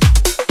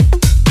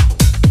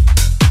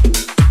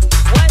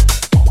 What?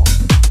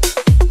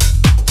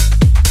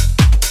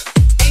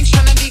 Ain't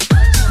tryna be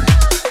what?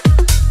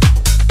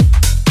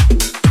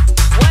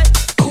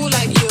 Cool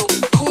like you.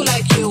 Cool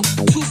like you.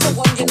 2 for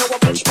 1, you know a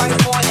bitch right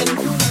for it and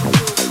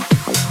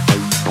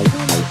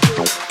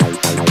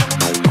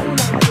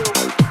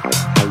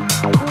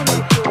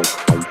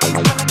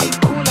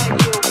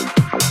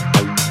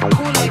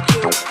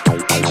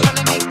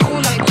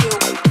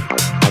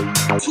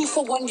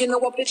you know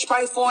a bitch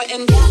right for it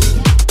and what?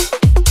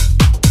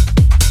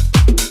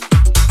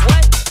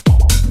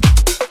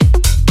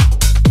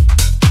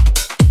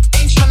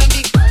 Ain't tryna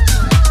be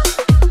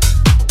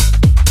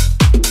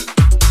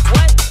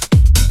what?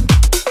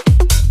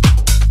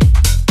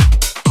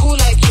 Cool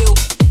like you.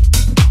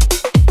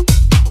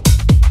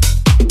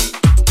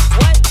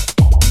 What?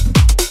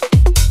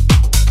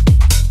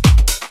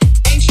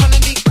 Ain't tryna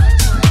be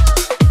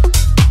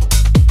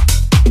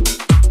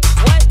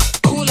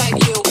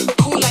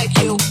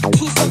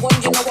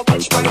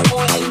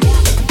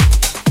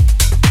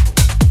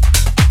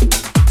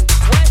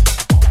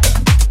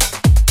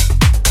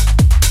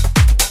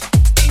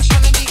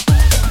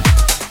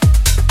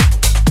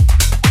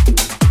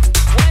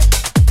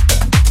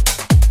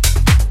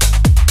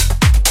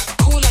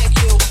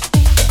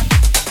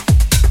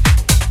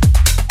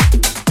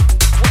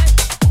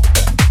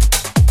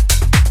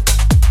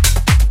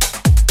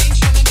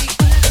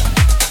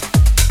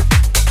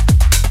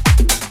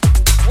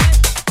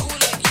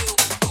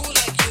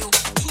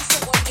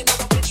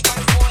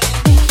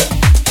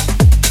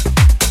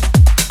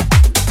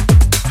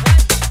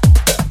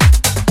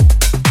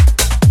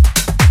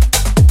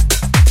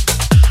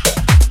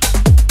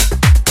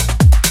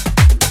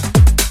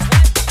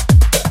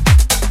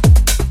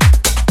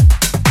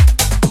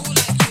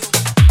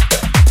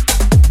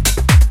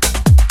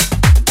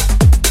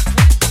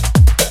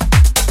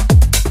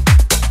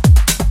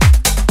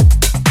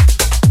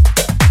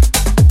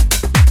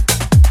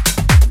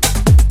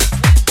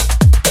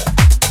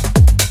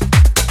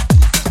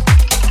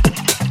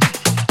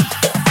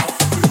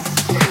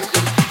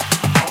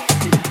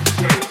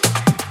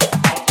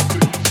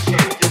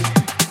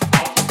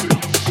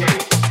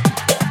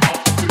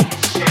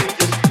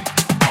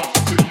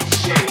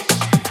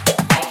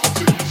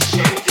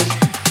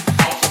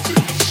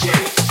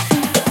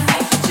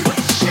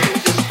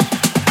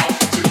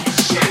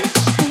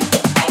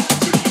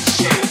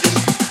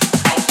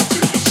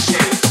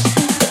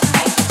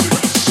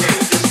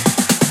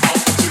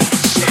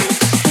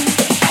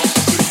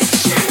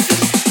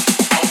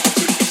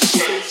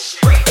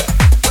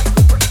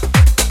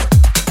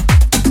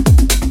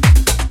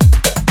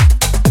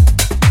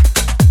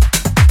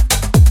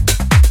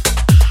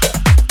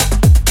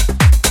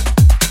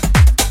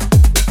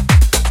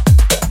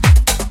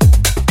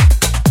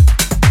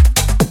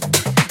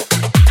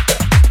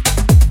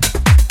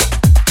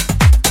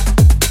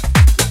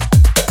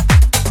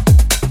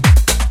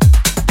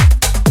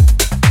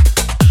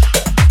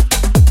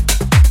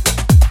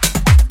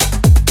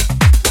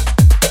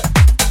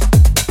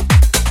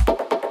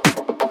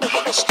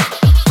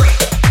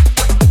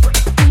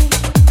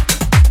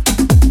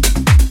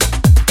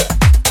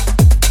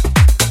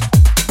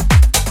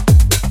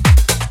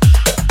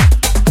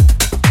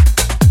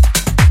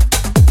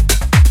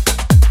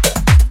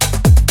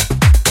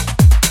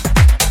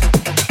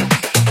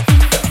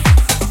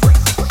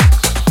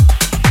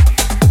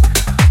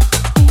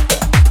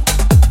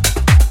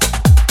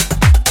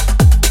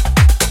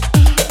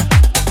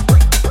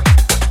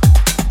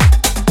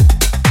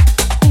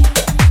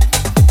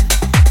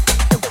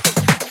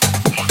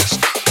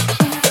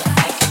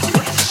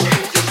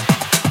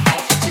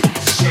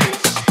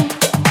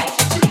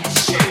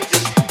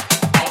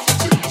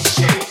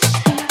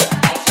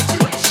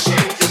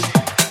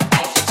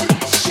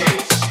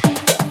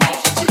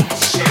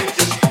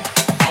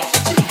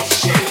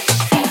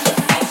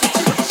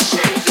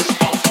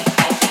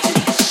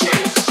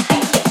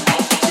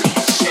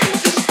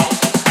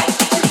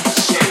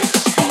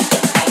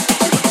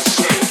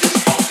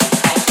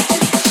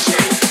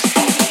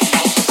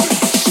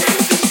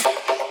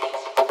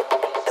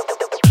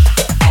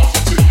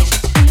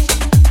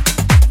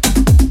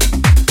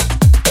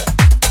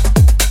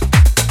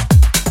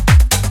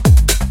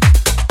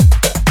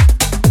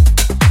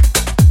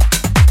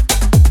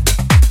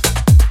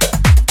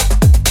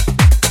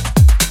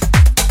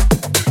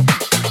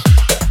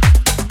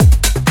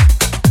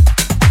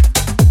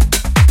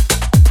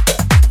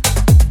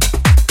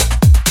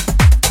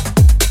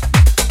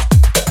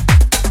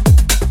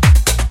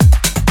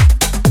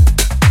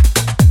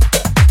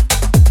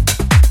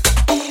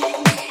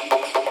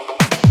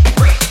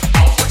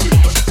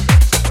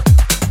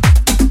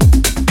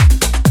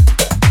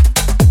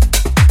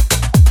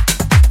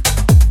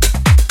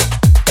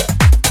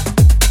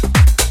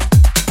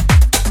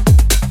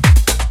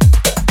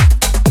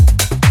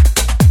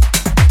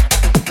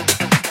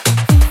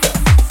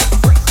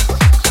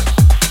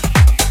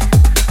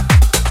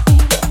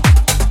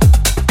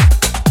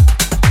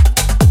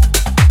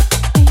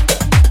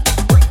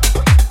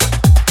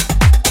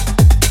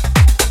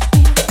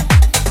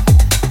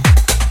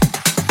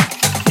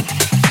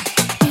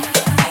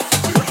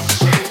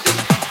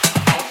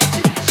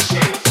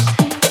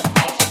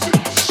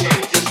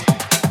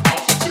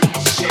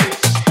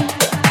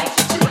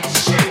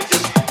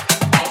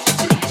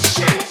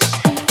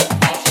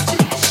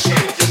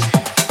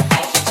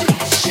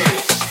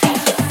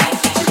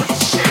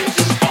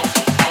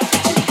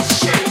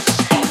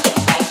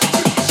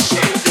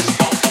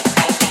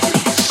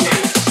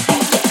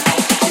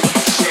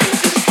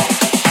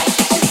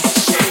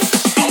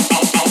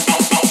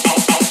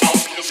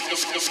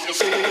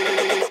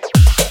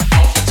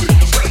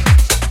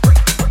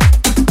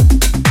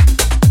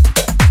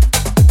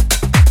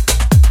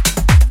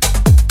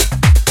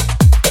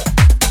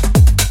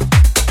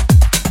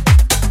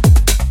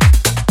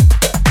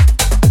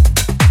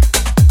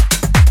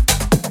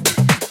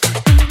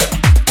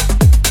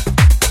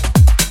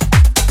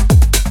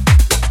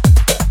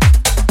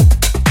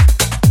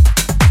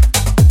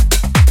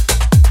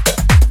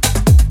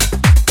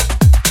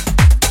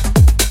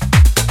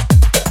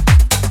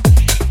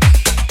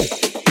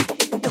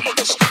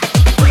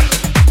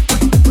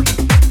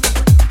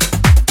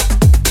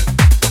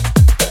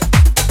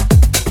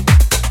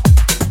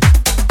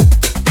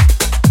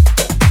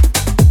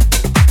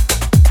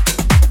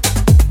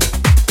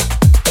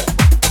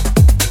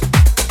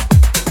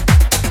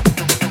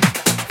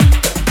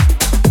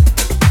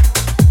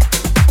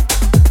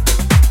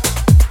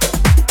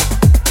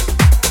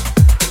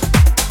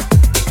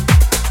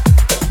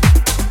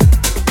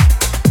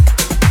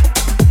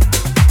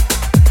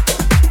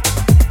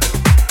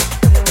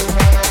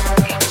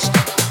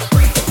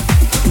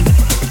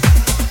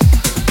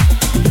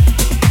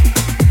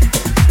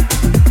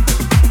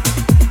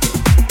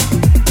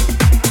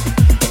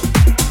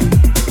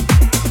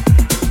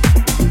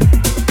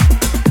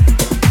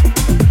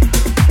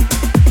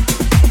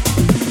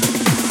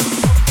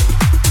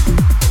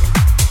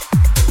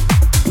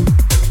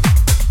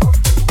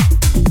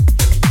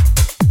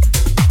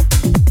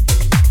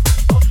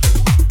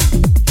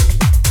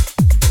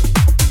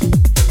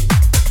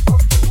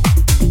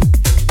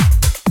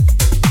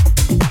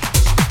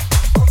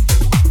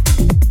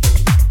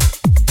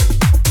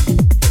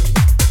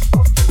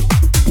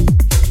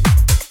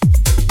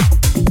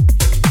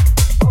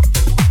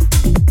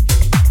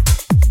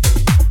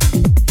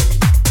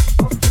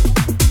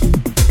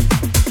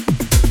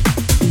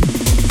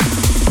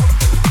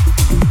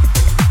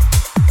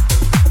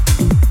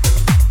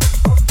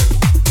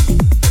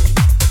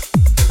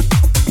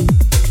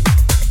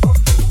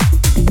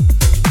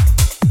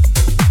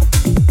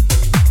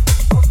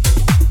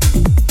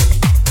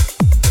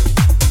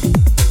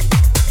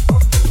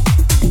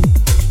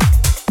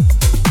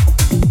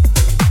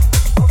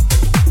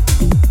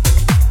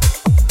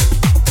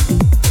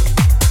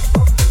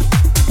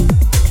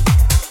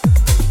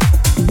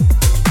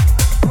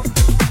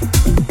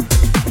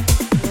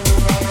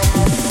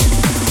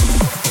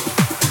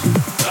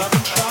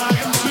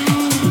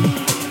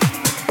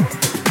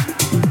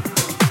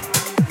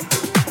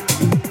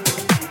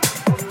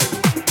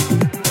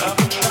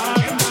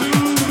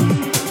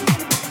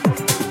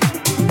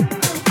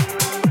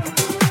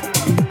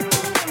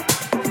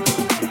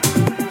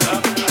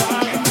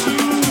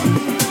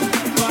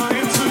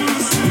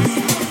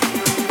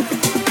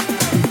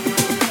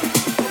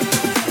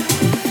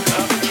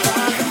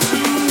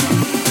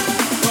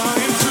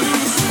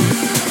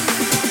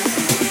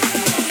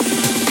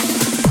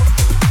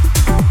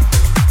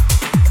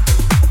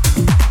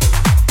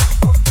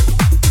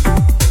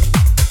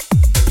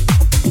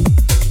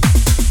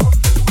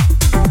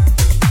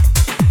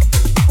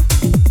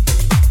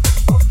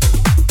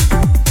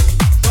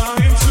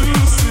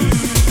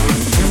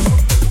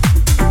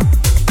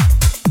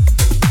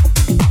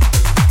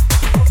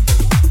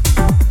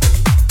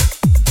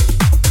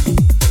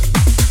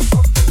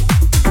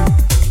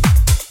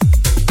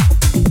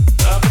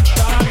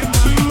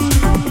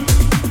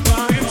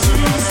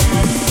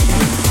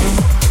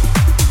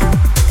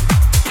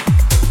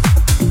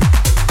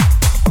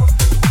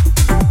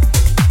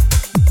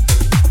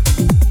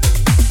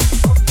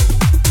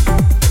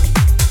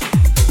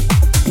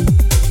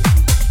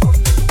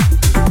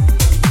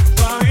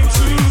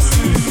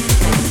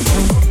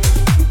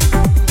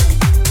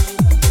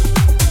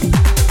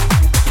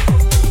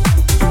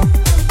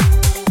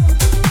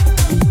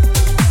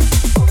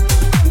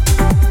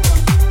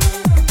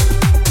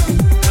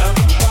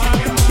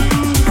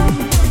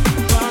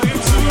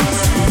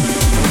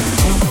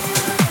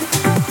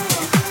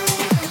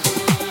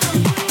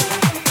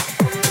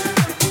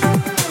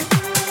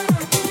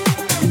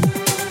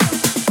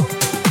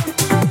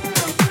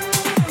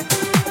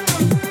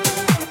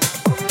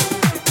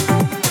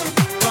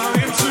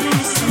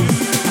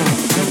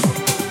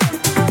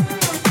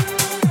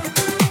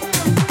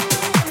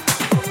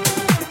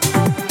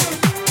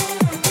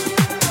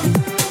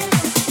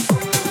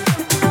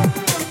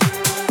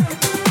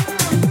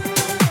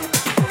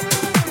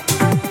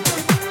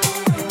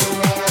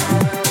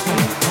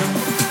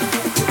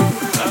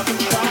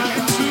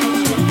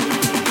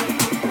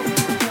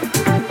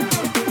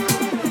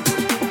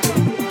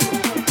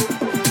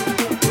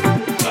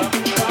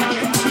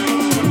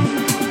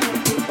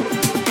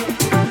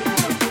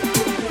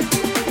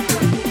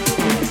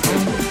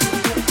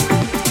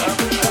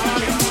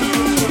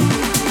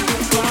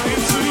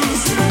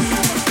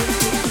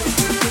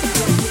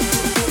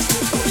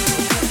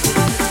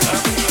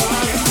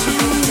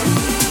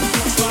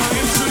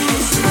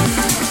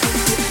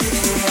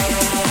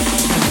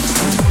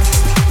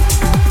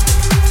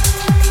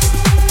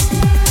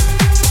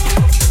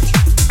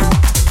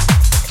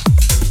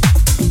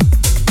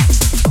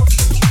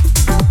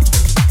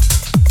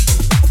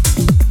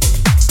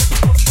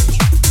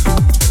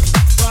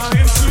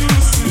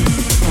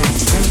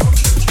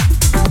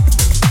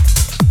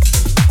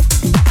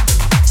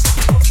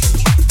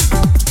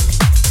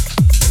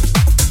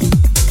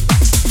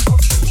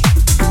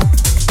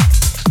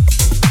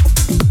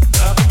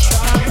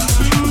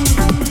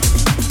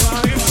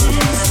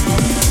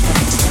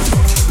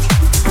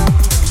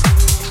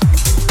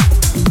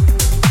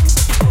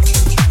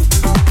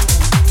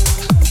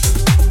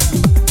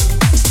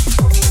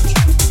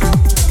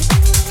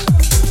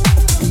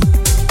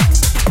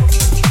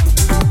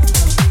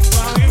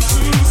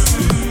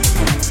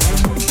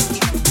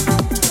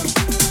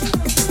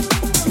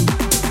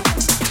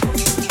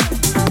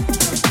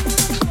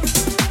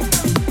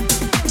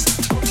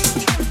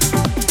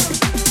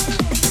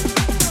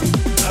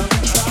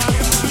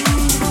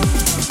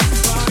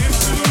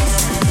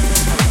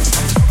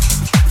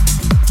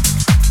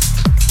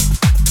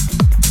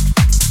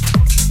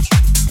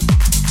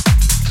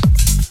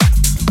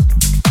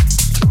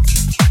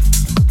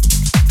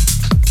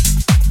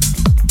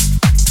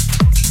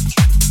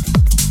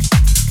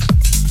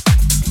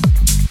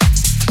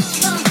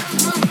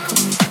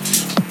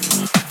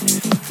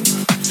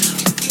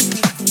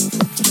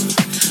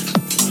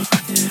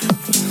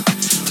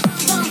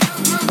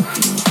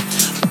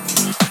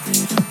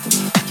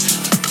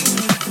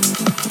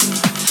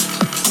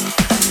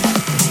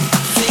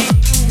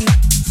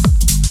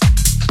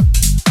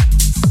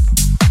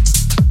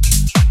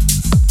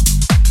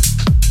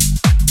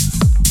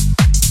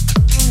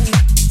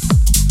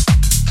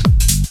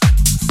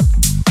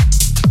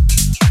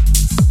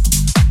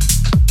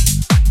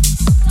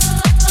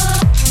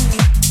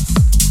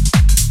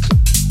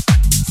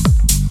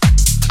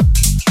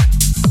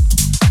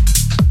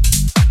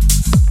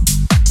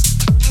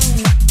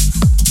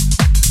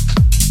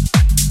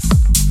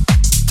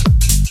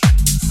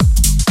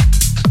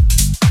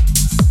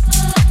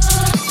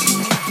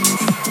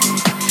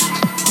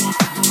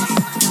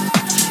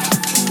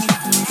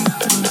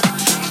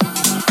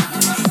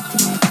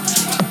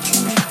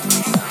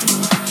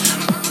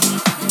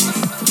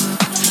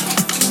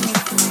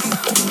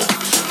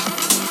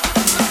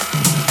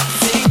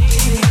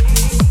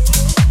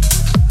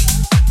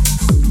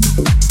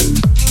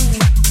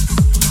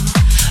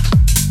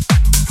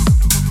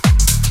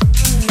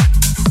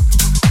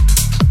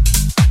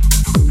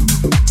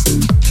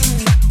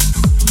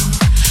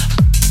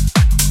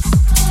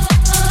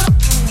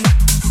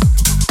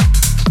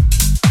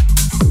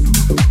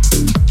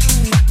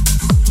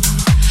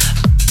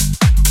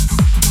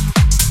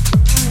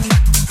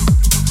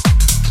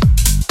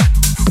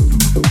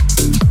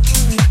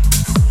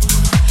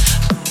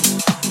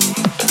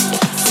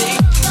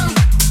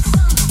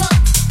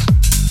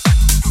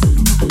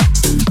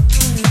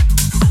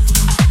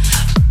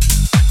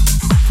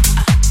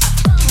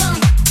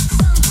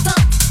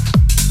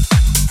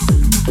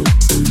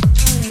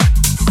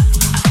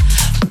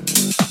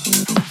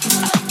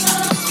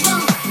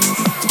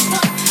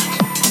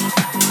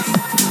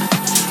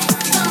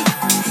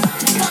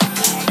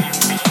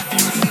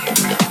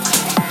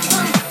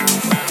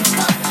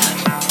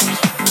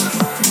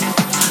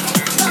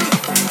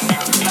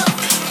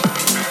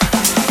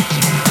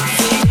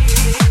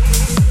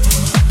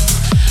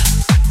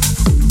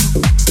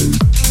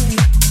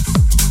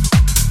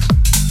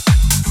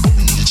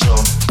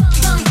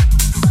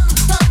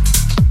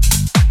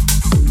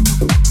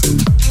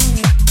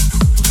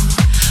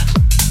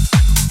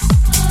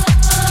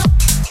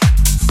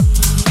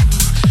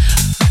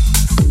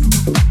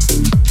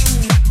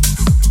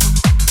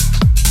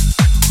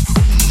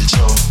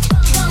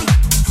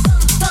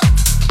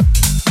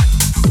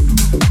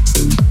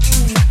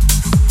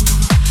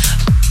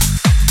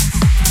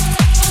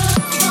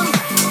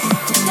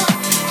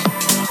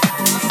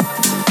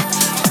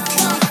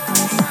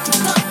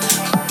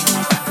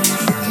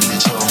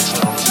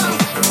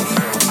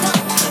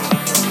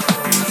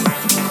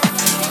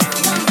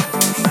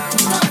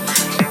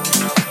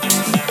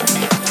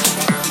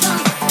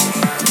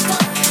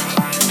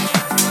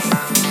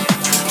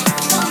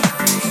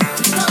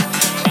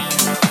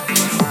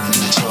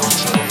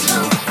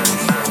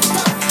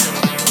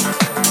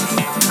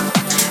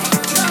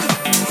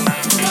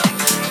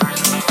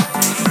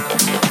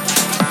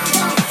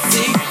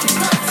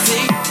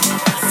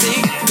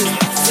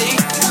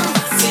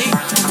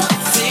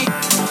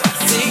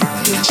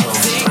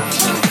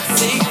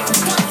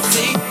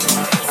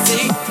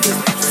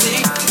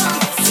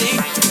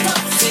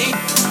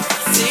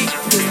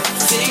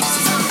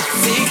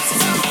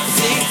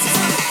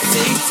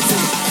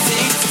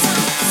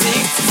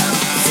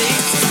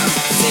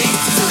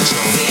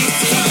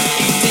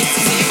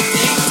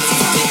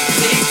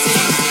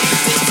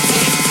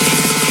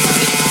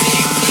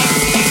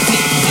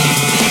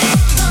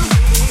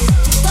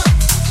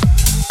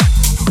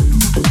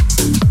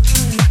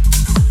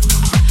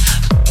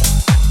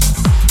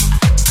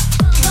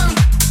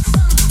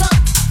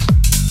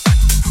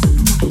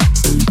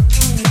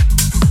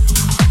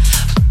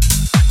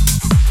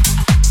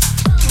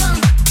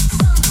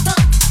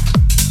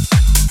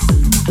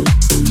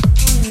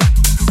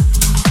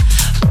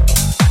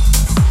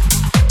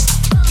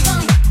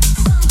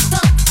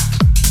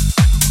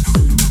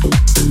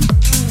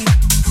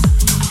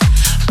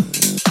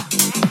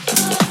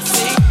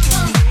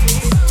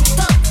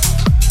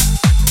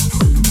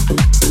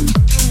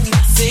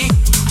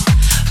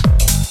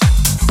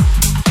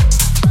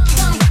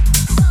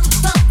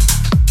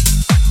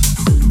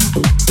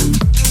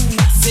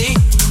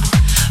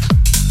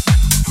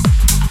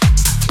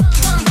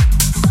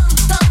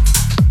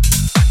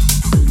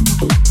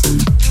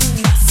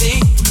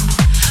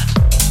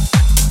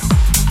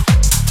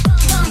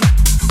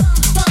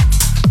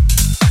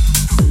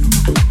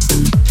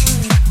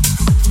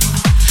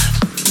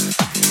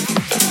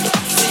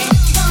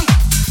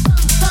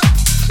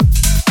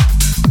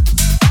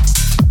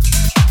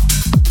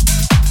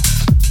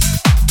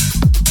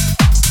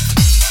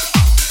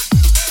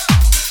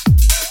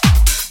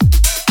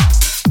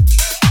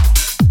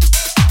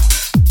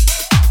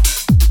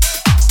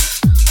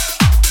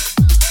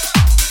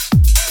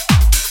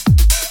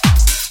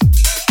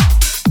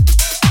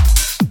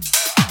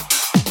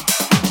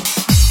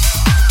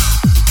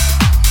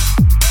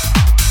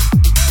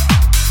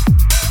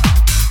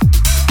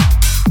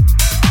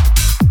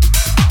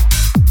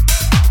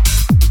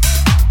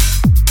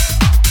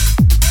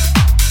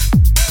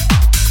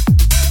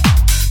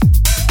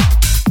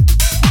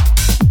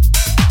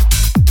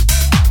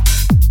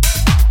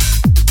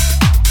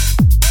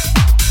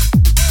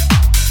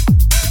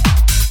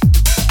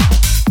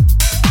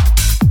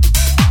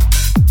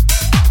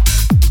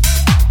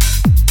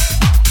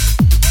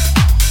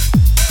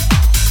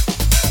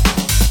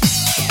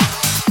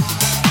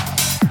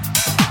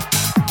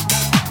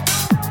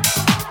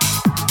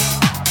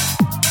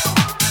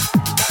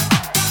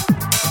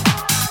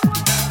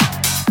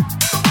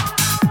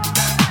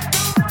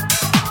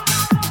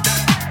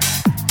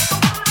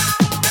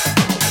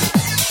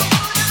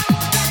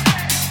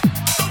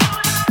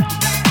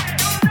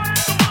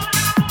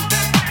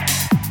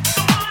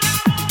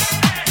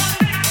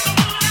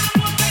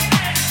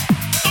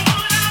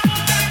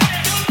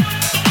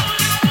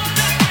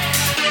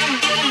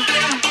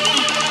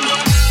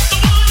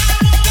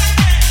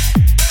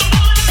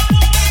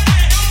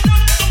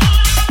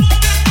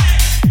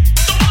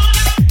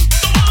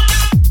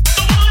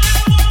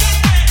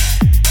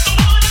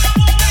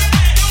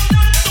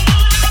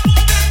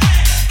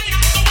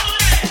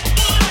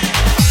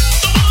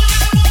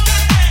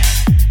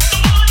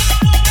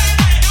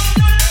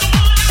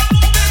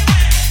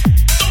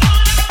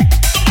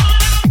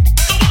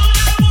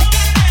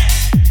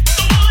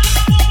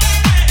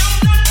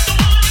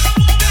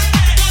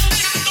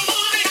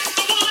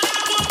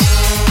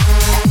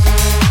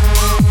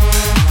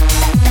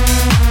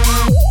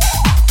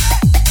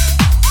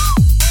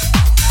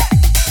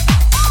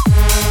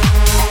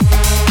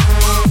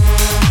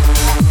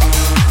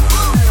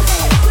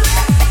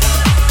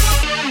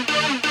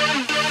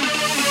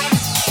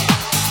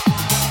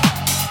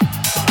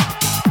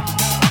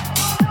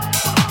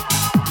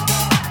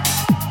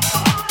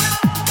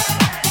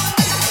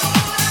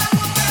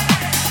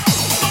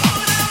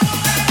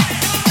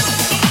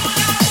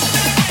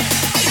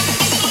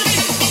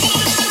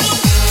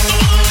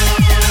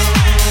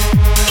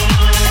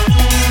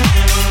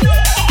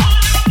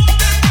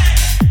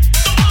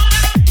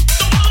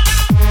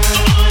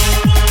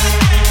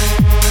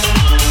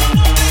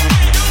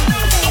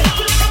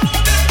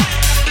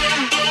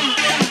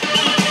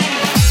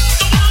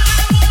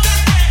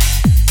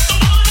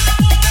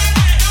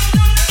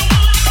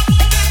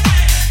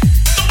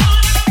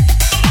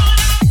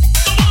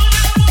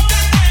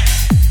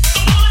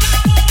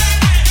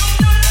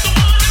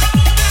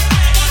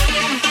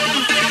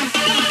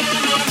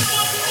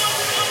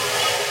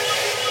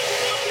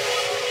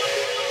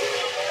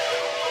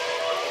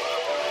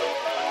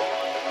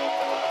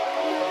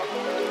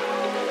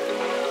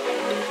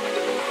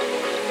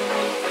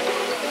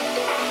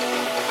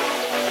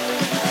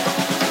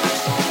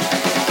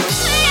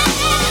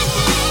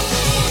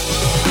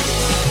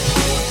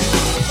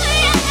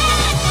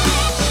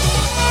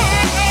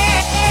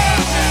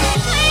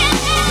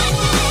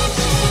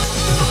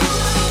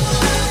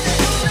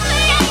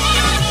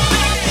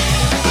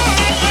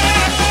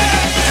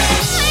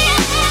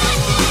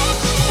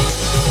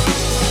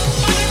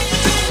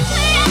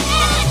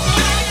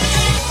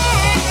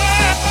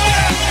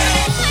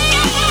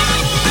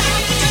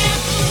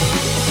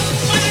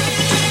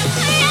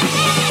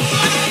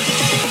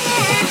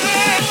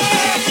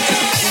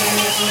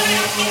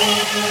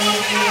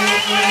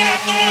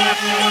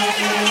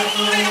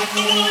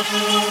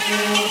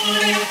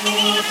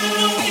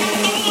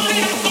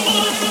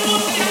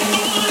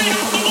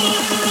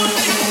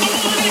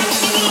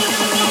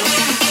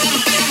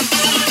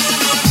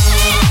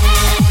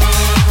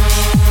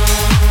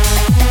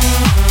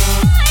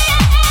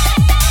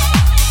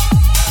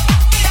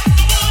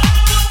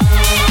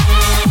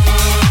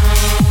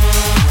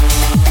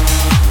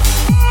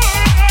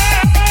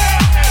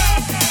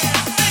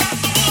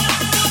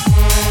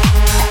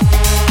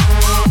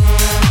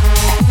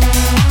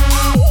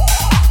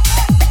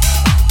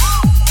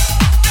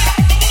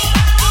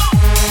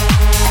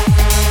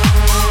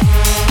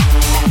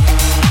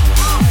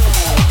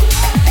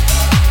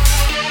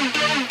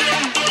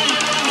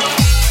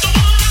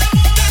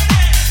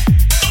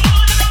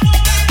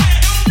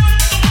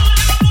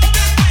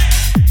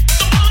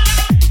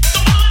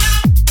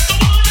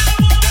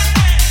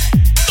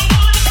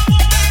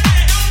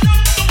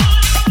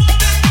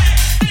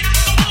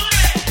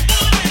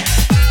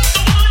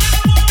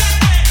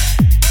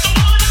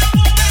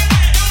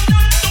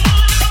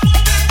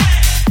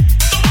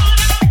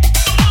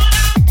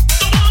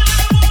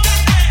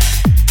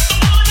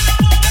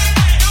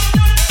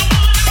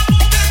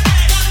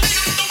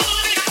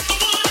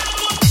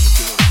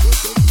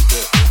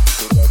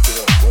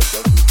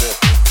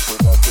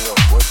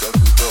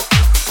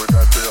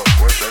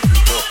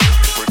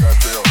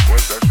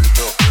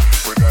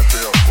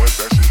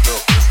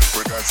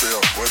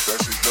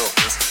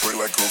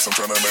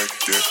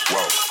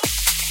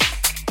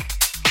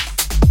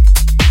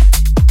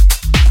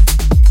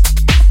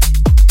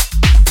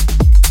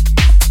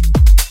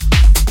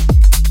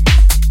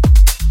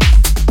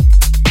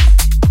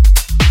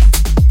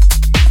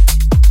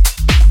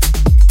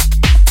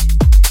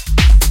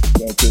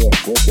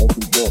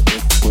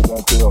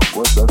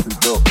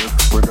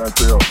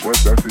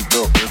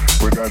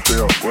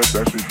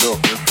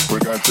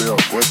Break out tail,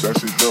 what that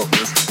shit dope.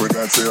 Break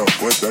out tail,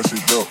 what that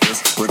shit dope.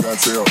 Break out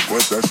tail,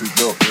 what that shit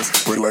dope.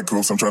 Break like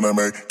groups, I'm tryna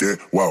make it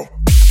wow.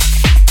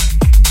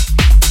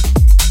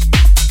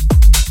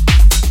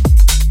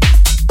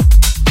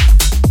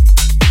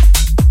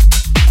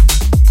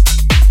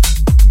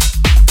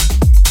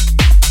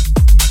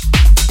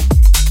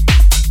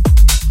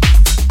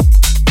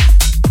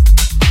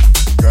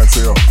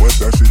 What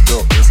that shit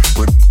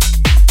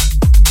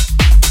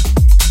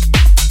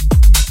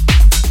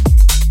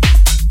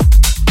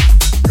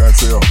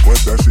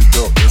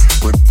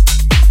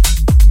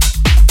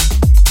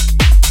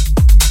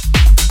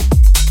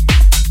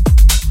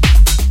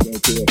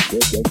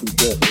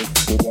dope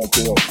is.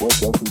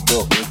 Can't tell what that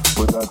shit dope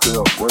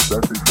is. Can't tell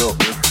what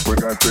that shit dope is.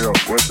 Can't tell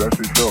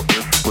what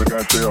that shit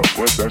dope is. Can't tell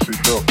what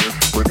that shit dope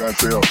is. Can't tell what that shit dope is. Can't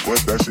tell what that shit dope is. Can't tell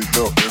what that shit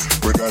dope is.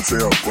 Can't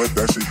tell what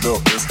that shit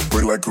dope is.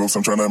 Break like groups,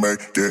 I'm tryna make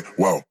it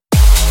wow.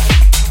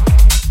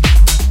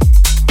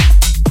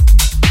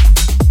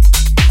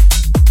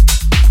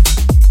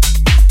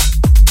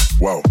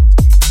 Wow.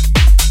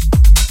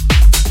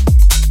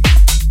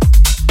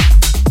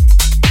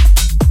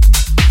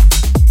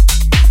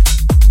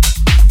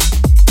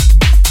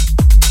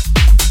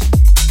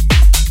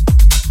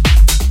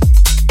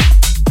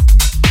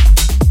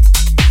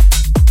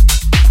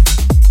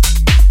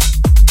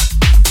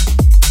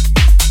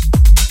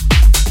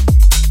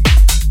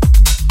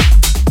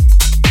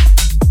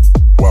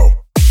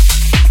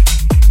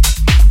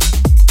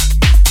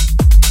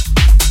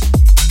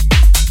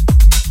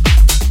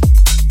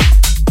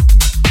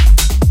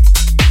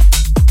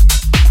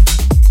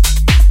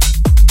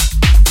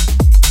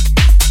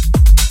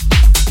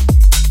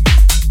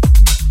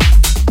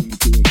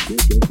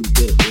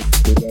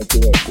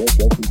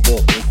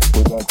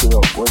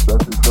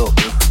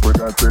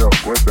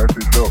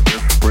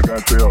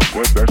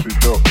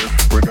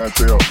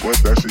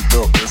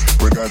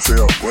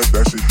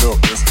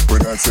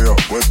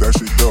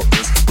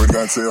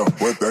 Tell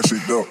what that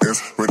shit dope is.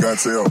 Break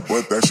out tell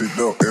what that shit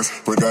dope is.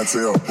 Break out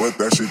tell what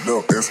that shit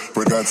dope is.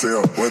 Break out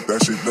tell what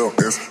that shit dope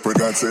is.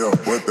 Break out tell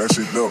what that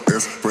shit dope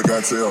is. Break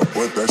out tell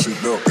what that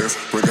shit dope is.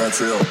 Break out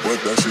tell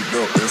what that shit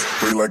dope is.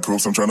 Break like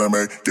groups, I'm tryna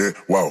make it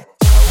wow.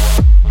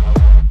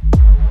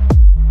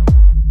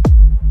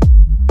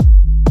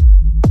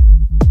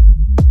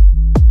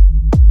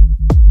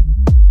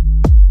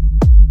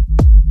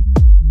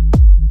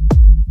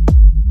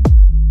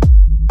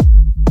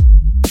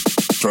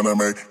 Tryna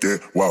make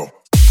it wow.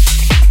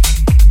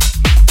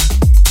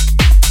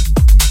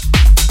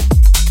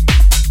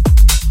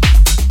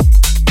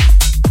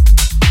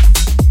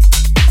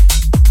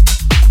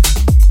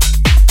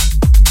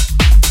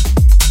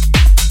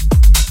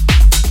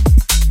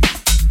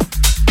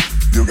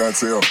 You got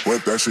tell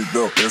what that shit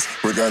dope is.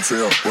 We got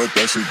tell what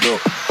that shit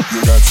dope.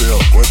 You got tell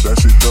what that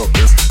shit dope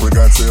is. We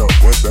got tell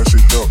what that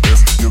shit dope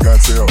is. You got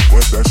tell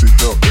what that shit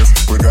dope is.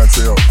 We got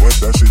tell what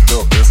that shit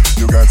dope is.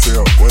 You got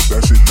tell what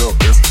that shit dope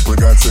is. We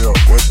got tell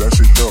what that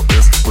shit dope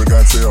is. We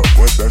got tell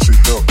what that shit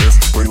dope is.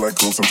 Break like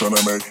groups, I'm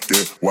tryna make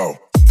it wow.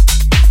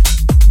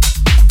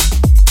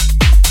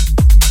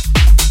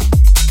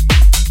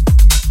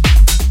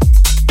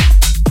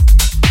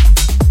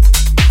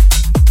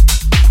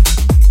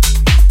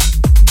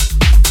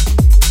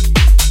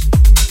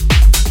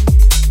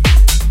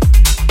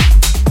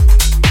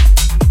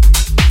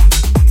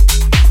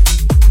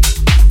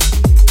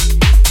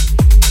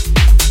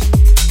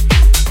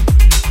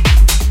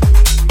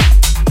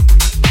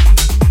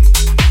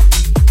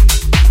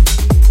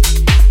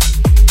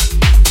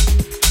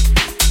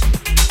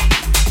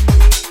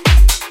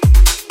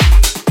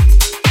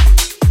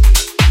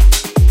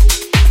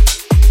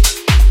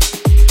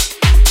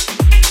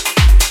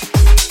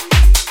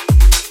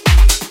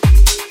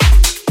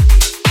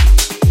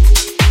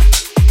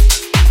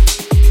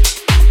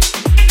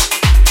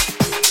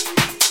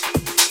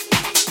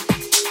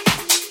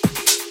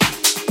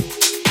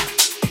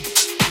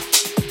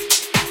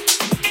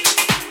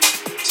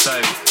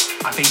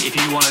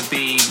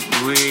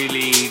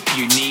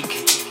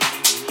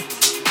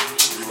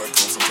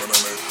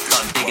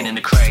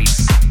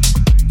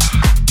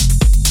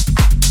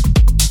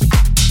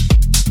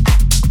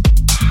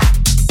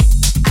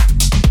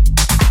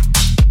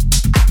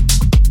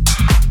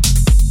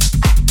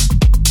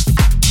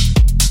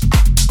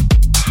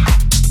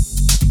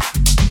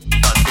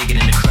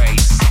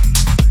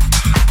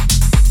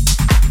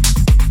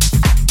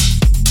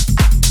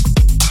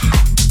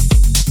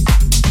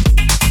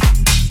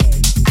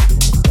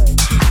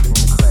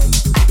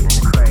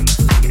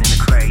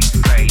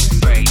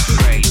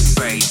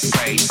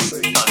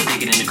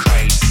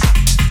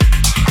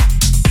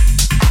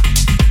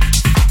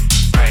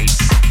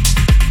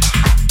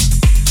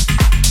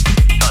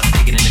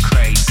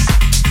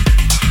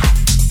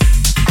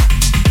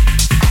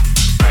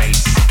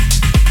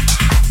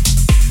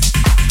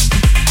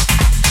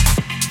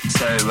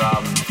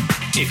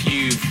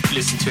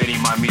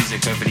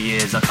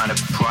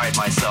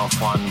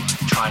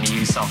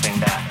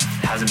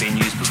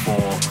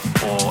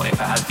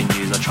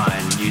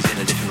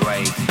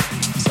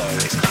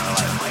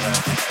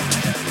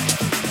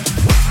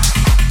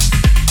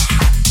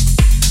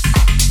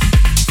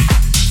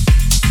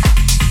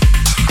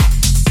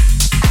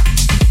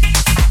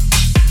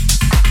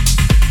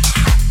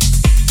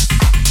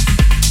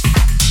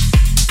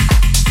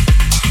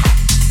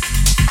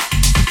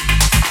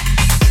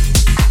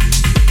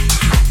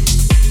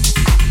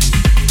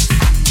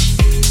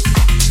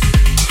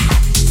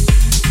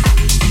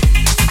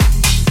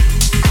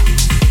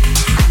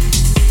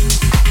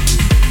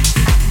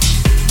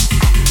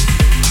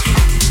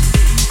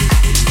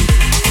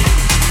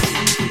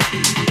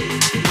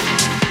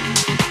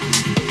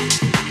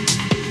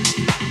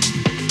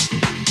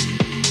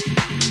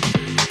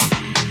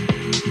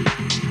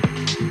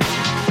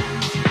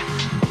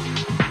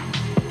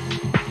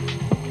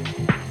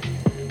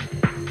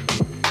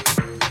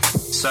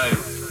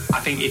 I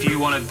think if you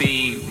want to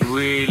be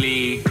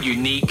really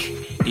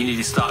unique, you need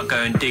to start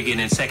going digging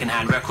in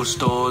secondhand record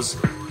stores,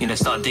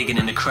 start digging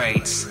in the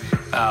crates.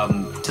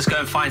 Just go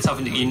and find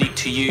something that unique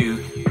to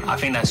you. I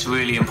think that's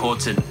really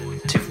important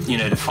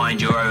to find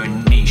your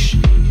own niche.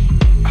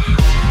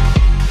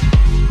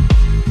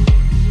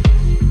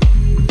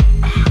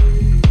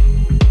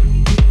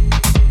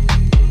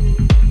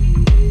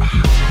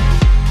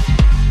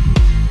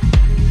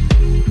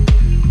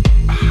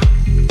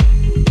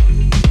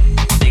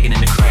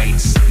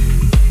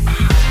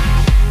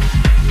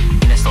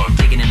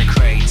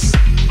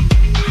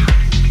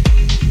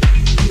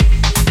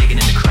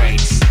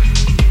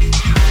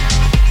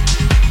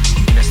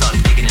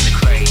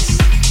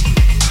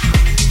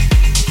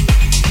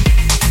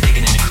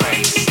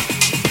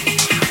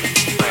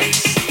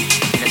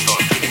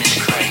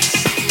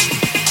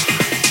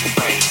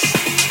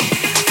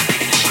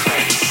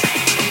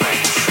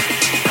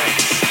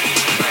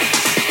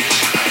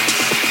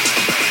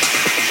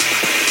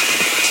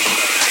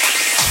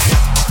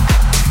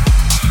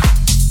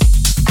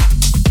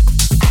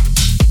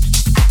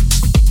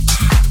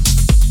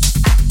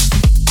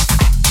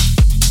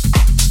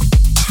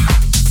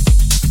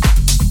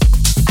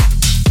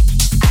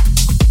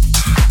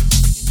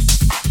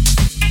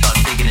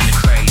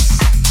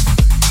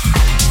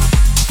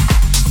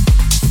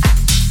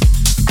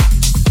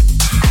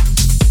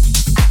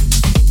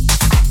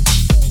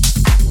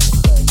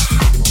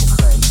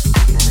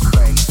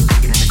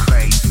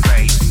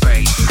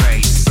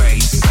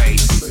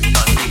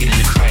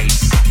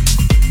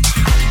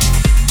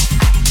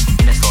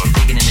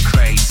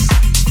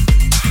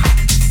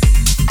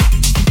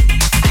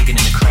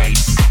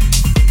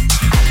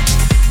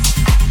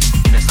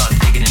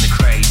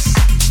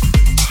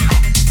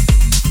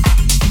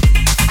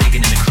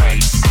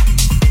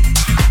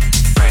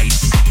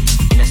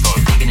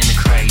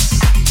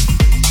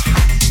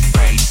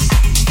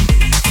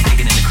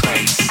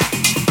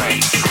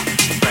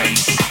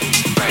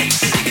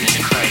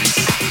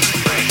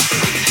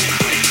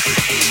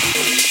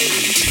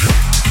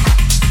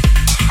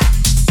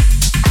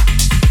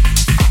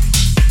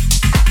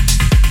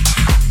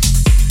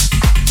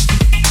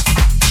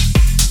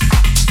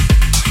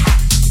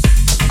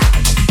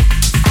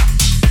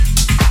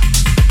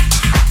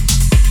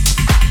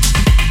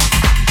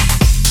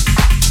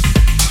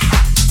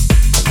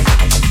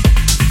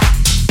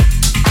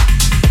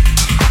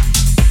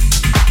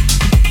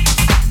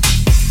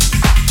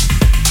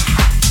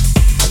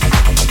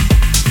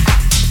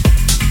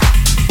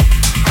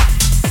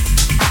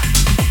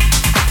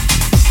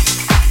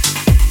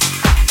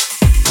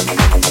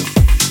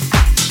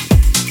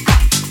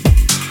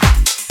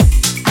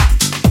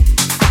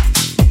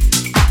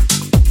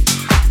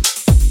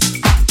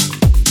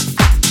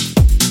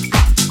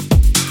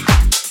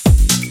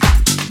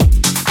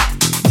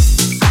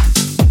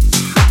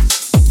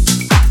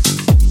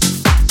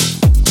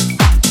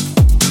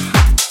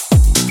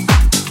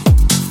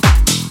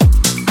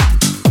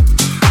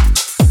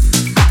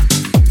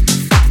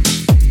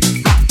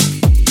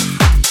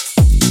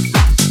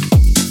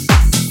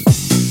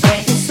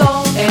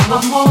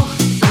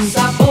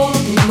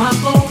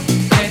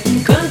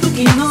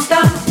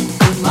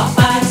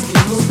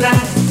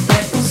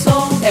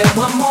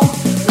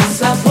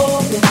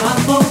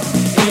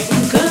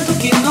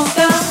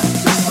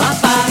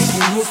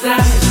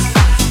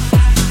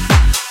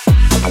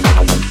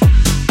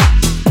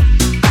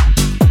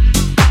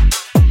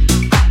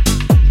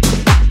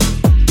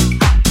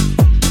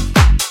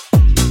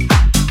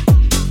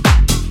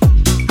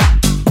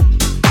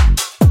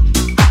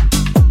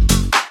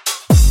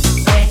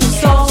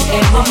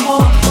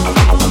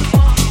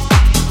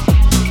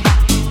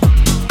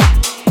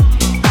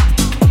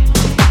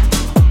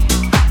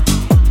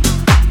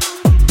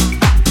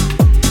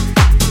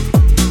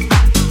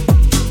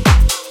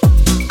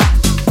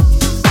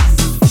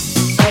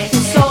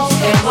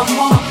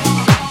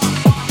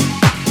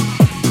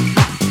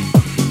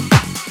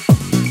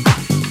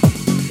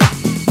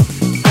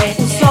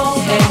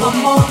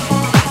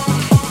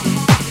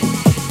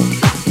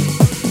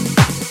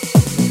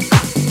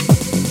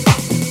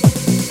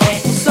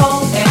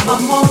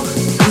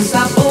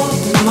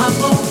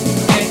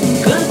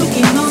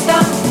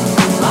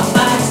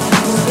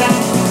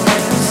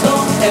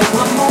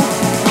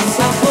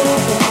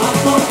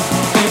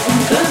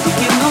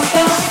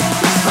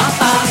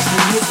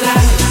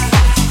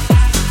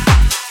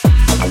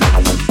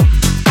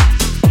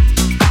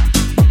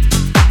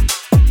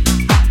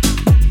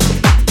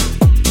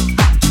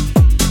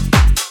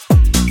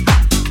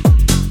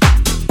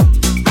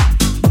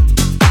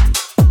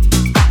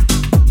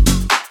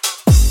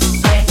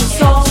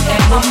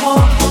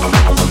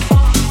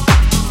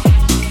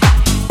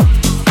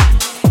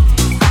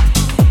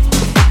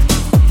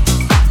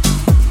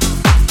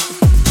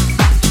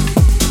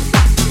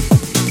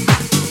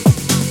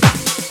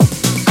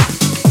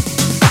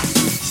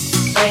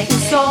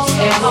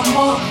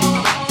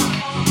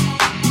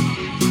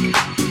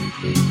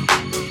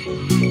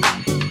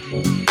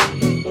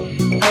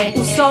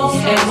 O sol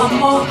é o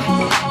amor.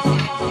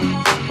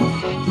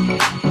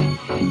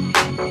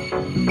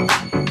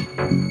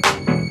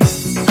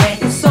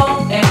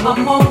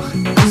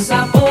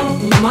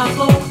 uma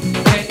flor,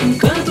 é um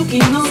canto que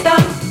nos dá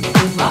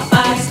uma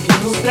paz que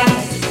nos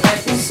traz.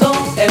 É um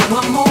som, é um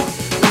amor,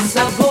 um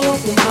sabor,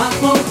 uma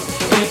flor,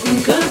 é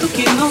um canto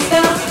que nos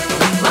dá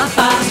uma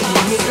paz que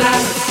nos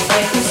traz.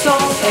 É um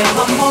som, é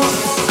um amor,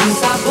 um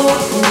sabor,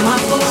 uma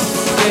flor,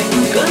 é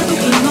um canto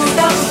que nos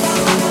dá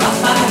uma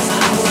paz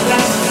que nos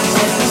traz.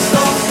 É um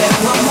som, é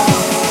um amor,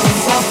 um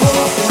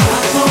sabor, uma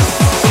flor,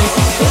 é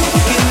um canto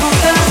que nos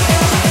dá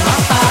uma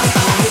paz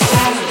que nos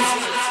traz.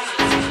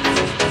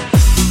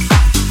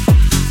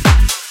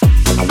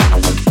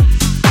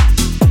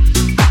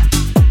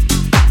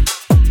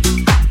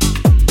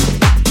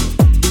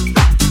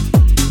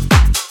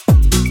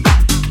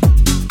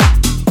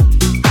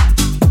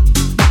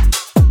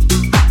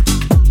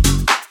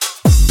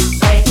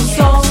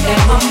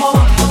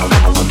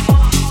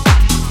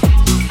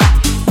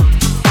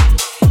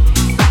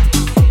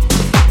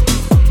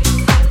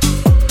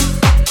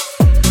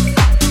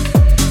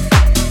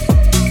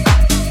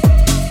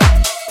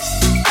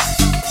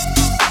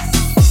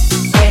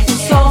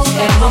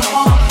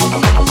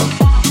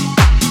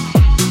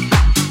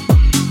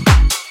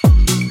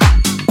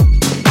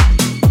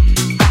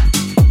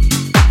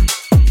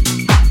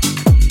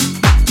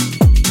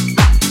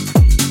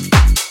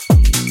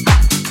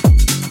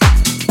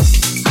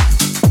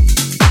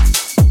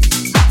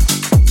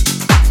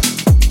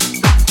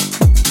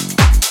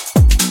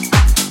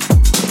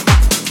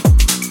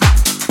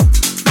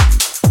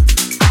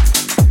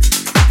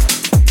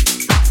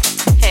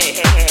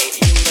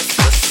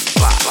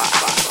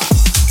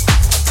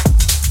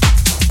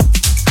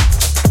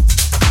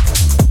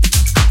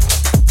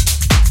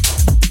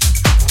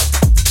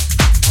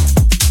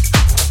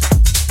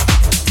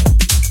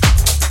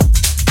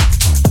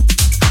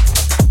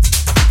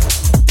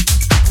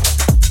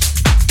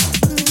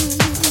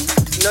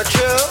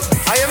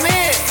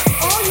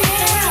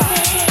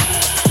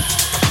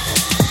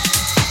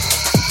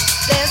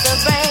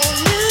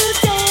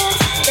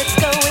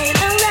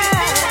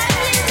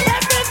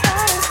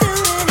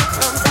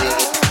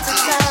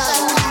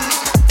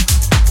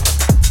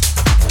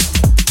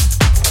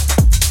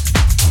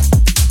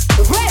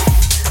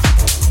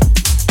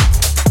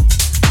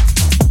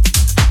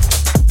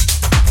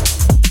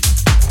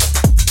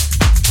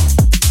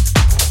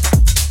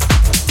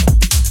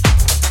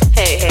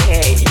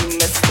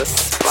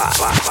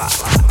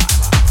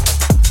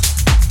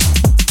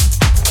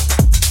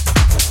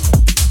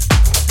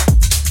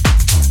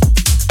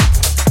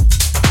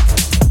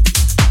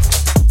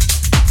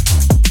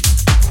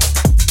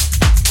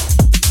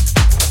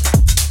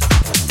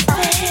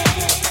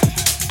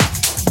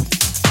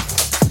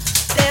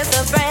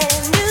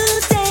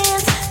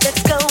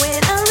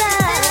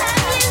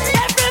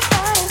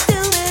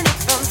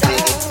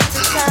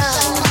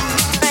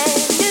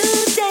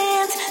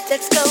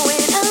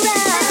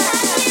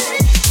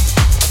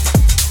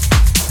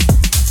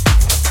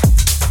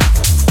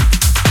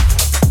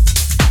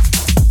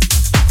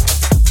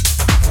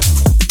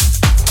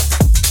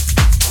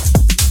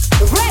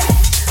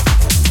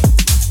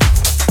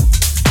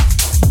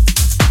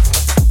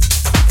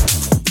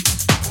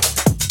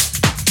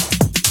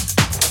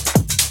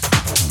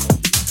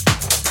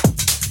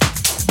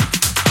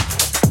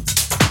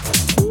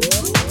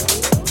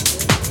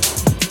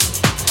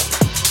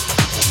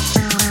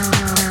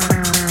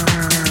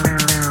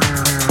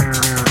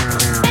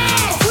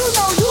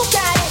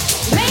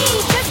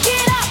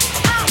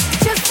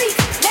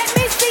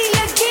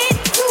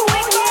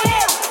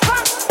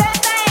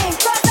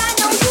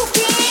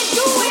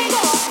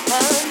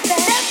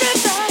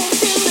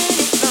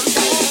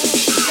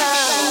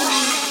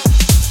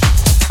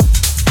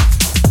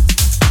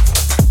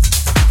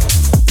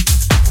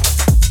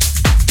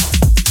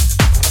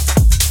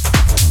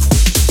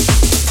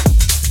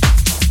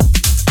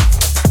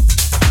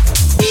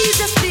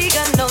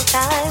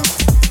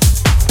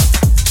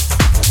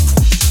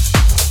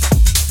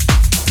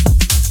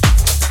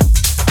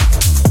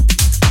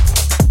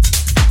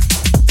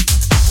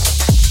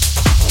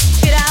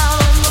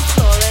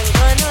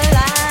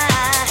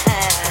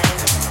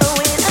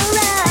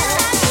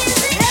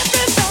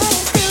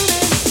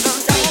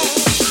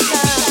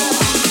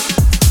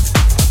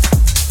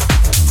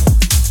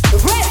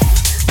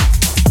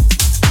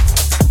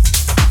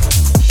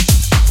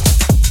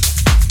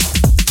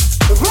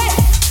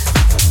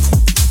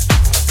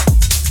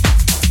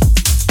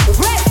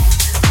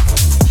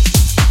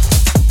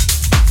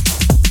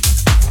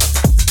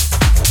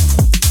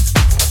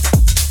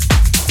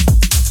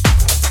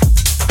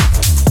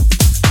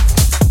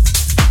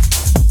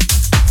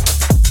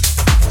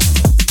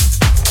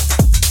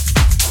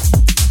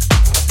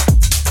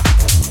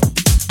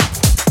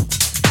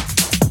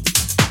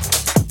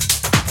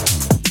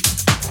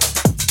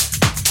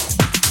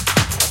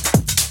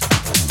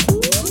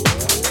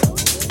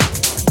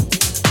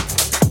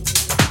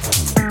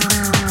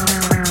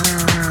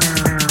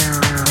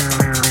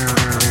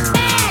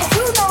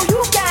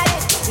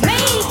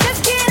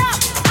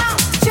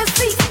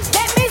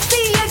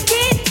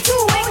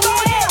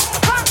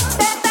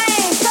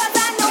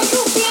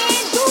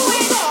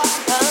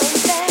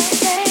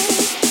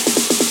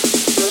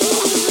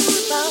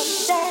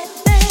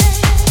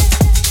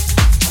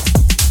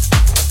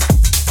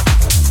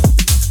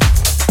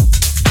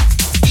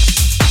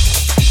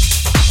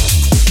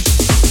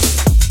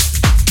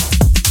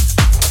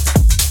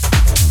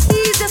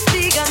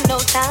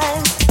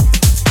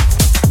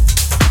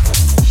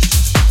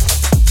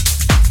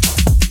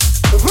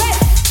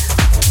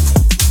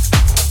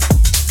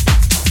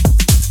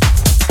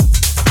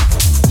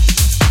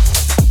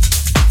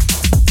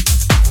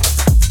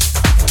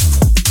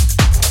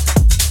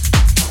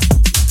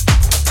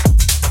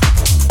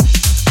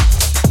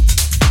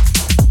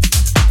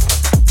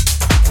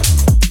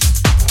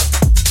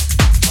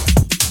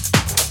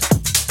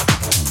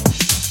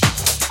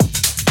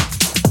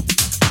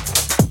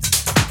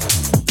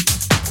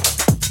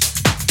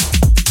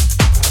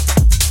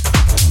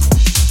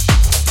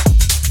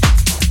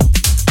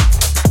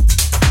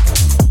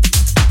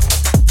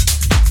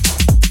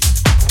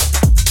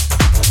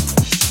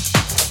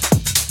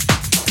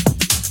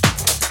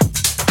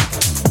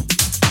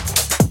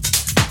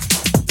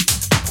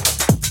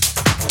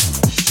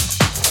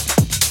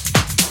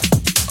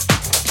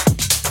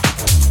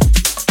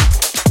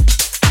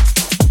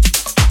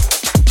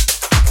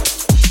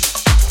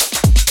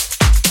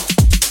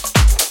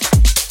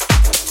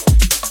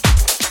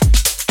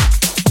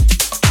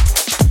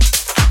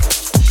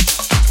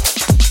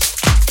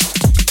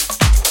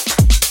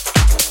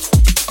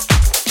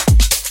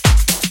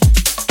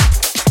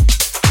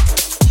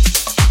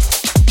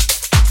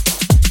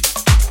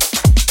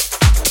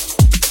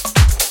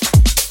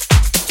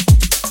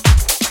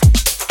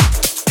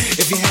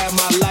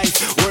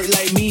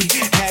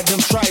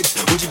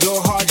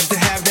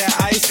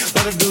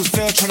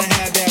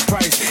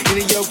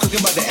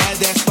 about to add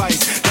that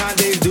spice.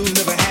 Nowadays dudes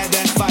never had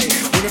that fight.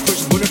 Winner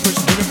push, winner push,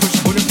 winner push,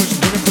 winner push,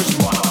 winner push.